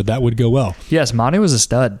Famer, so that would go well. Yes, Manu is a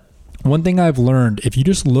stud. One thing I've learned, if you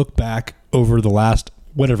just look back over the last,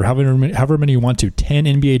 however many you want to, 10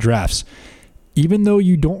 NBA drafts, even though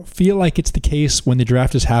you don't feel like it's the case when the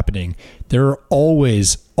draft is happening, there are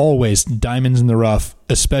always diamonds in the rough,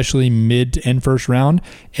 especially mid to end first round,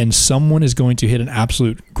 and someone is going to hit an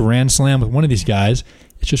absolute grand slam with one of these guys.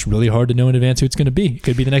 It's just really hard to know in advance who it's going to be. It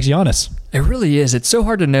could be the next Giannis. It really is. It's so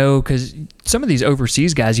hard to know because some of these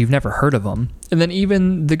overseas guys, you've never heard of them. And then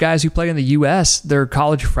even the guys who play in the U.S., they're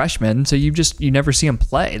college freshmen, so you never see them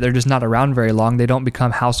play. They're just not around very long. They don't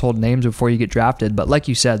become household names before you get drafted. But like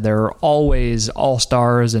you said, there are always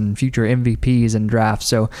all-stars and future MVPs in drafts,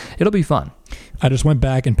 so it'll be fun. I just went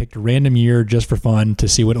back and picked a random year just for fun to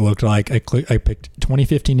see what it looked like. I picked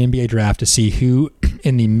 2015 NBA draft to see who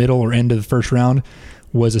in the middle or end of the first round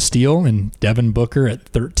was a steal, and Devin Booker at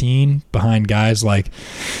 13 behind guys like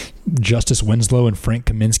Justice Winslow and Frank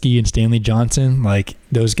Kaminsky and Stanley Johnson. Like,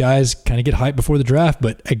 those guys kind of get hyped before the draft,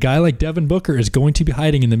 but a guy like Devin Booker is going to be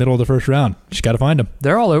hiding in the middle of the first round. Just got to find him.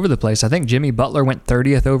 They're all over the place. I think Jimmy Butler went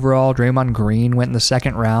 30th overall. Draymond Green went in the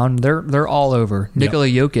second round. They're all over. Nikola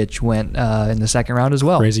Jokic went in the second round as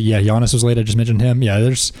well. Crazy. Yeah, Giannis was late. I just mentioned him. Yeah,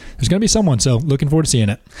 there's going to be someone, so looking forward to seeing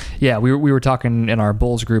it. Yeah, we were talking in our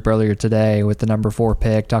Bulls group earlier today with the number 4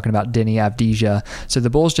 pick, talking about Deni Avdija. So the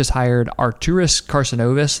Bulls just hired Arturas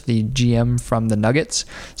Karstanovas, the GM from the Nuggets.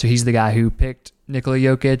 So he's the guy who picked Nikola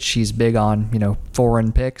Jokic. He's big on,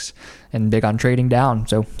 foreign picks and big on trading down.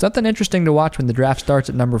 So something interesting to watch when the draft starts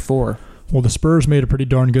at number 4. Well, the Spurs made a pretty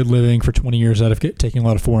darn good living for 20 years out of taking a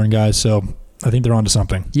lot of foreign guys, so I think they're onto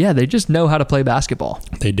something. Yeah, they just know how to play basketball.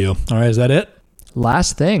 They do. All right, is that it?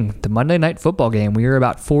 Last thing, the Monday Night Football game. We are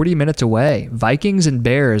about 40 minutes away. Vikings and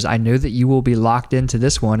Bears. I know that you will be locked into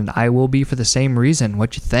this one, and I will be for the same reason.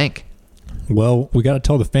 What you think? Well, we got to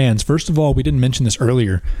tell the fans. First of all, we didn't mention this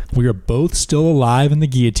earlier. We are both still alive in the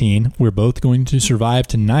guillotine. We're both going to survive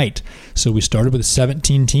tonight. So we started with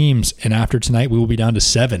 17 teams, and after tonight, we will be down to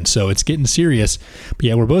 7. So it's getting serious. But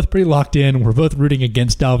yeah, we're both pretty locked in. We're both rooting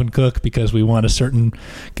against Dalvin Cook because we want a certain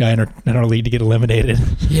guy in our league to get eliminated.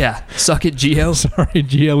 Yeah, suck it, Gio. Sorry,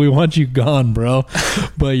 Gio. We want you gone, bro.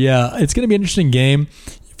 But yeah, it's going to be an interesting game.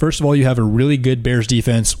 First of all, you have a really good Bears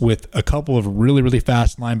defense with a couple of really, really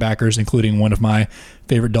fast linebackers, including one of my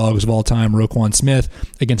favorite dogs of all time, Roquan Smith,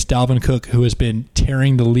 against Dalvin Cook, who has been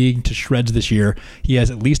tearing the league to shreds this year. He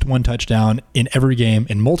has at least one touchdown in every game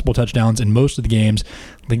and multiple touchdowns in most of the games.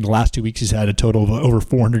 I think the last 2 weeks he's had a total of over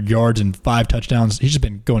 400 yards and 5 touchdowns. He's just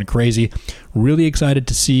been going crazy. Really excited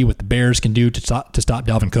to see what the Bears can do to stop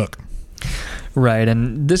Dalvin Cook. Right,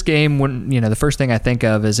 and this game, when the first thing I think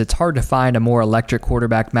of is it's hard to find a more electric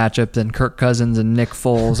quarterback matchup than Kirk Cousins and Nick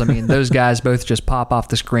Foles. I mean, those guys both just pop off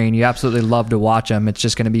the screen. You absolutely love to watch them. It's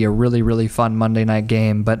just going to be a really, really fun Monday night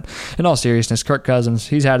game. But in all seriousness, Kirk Cousins,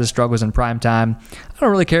 he's had his struggles in prime time. I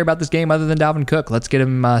don't really care about this game other than Dalvin Cook. Let's get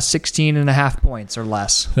him 16.5 points or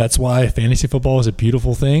less. That's why fantasy football is a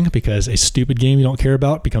beautiful thing, because a stupid game you don't care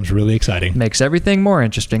about becomes really exciting. Makes everything more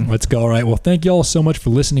interesting. Let's go. All right. Well, thank you all so much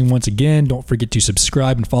for listening once again. Don't forget to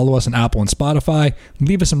subscribe and follow us on Apple and Spotify.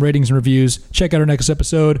 Leave us some ratings and reviews. Check out our next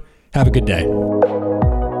episode. Have a good day.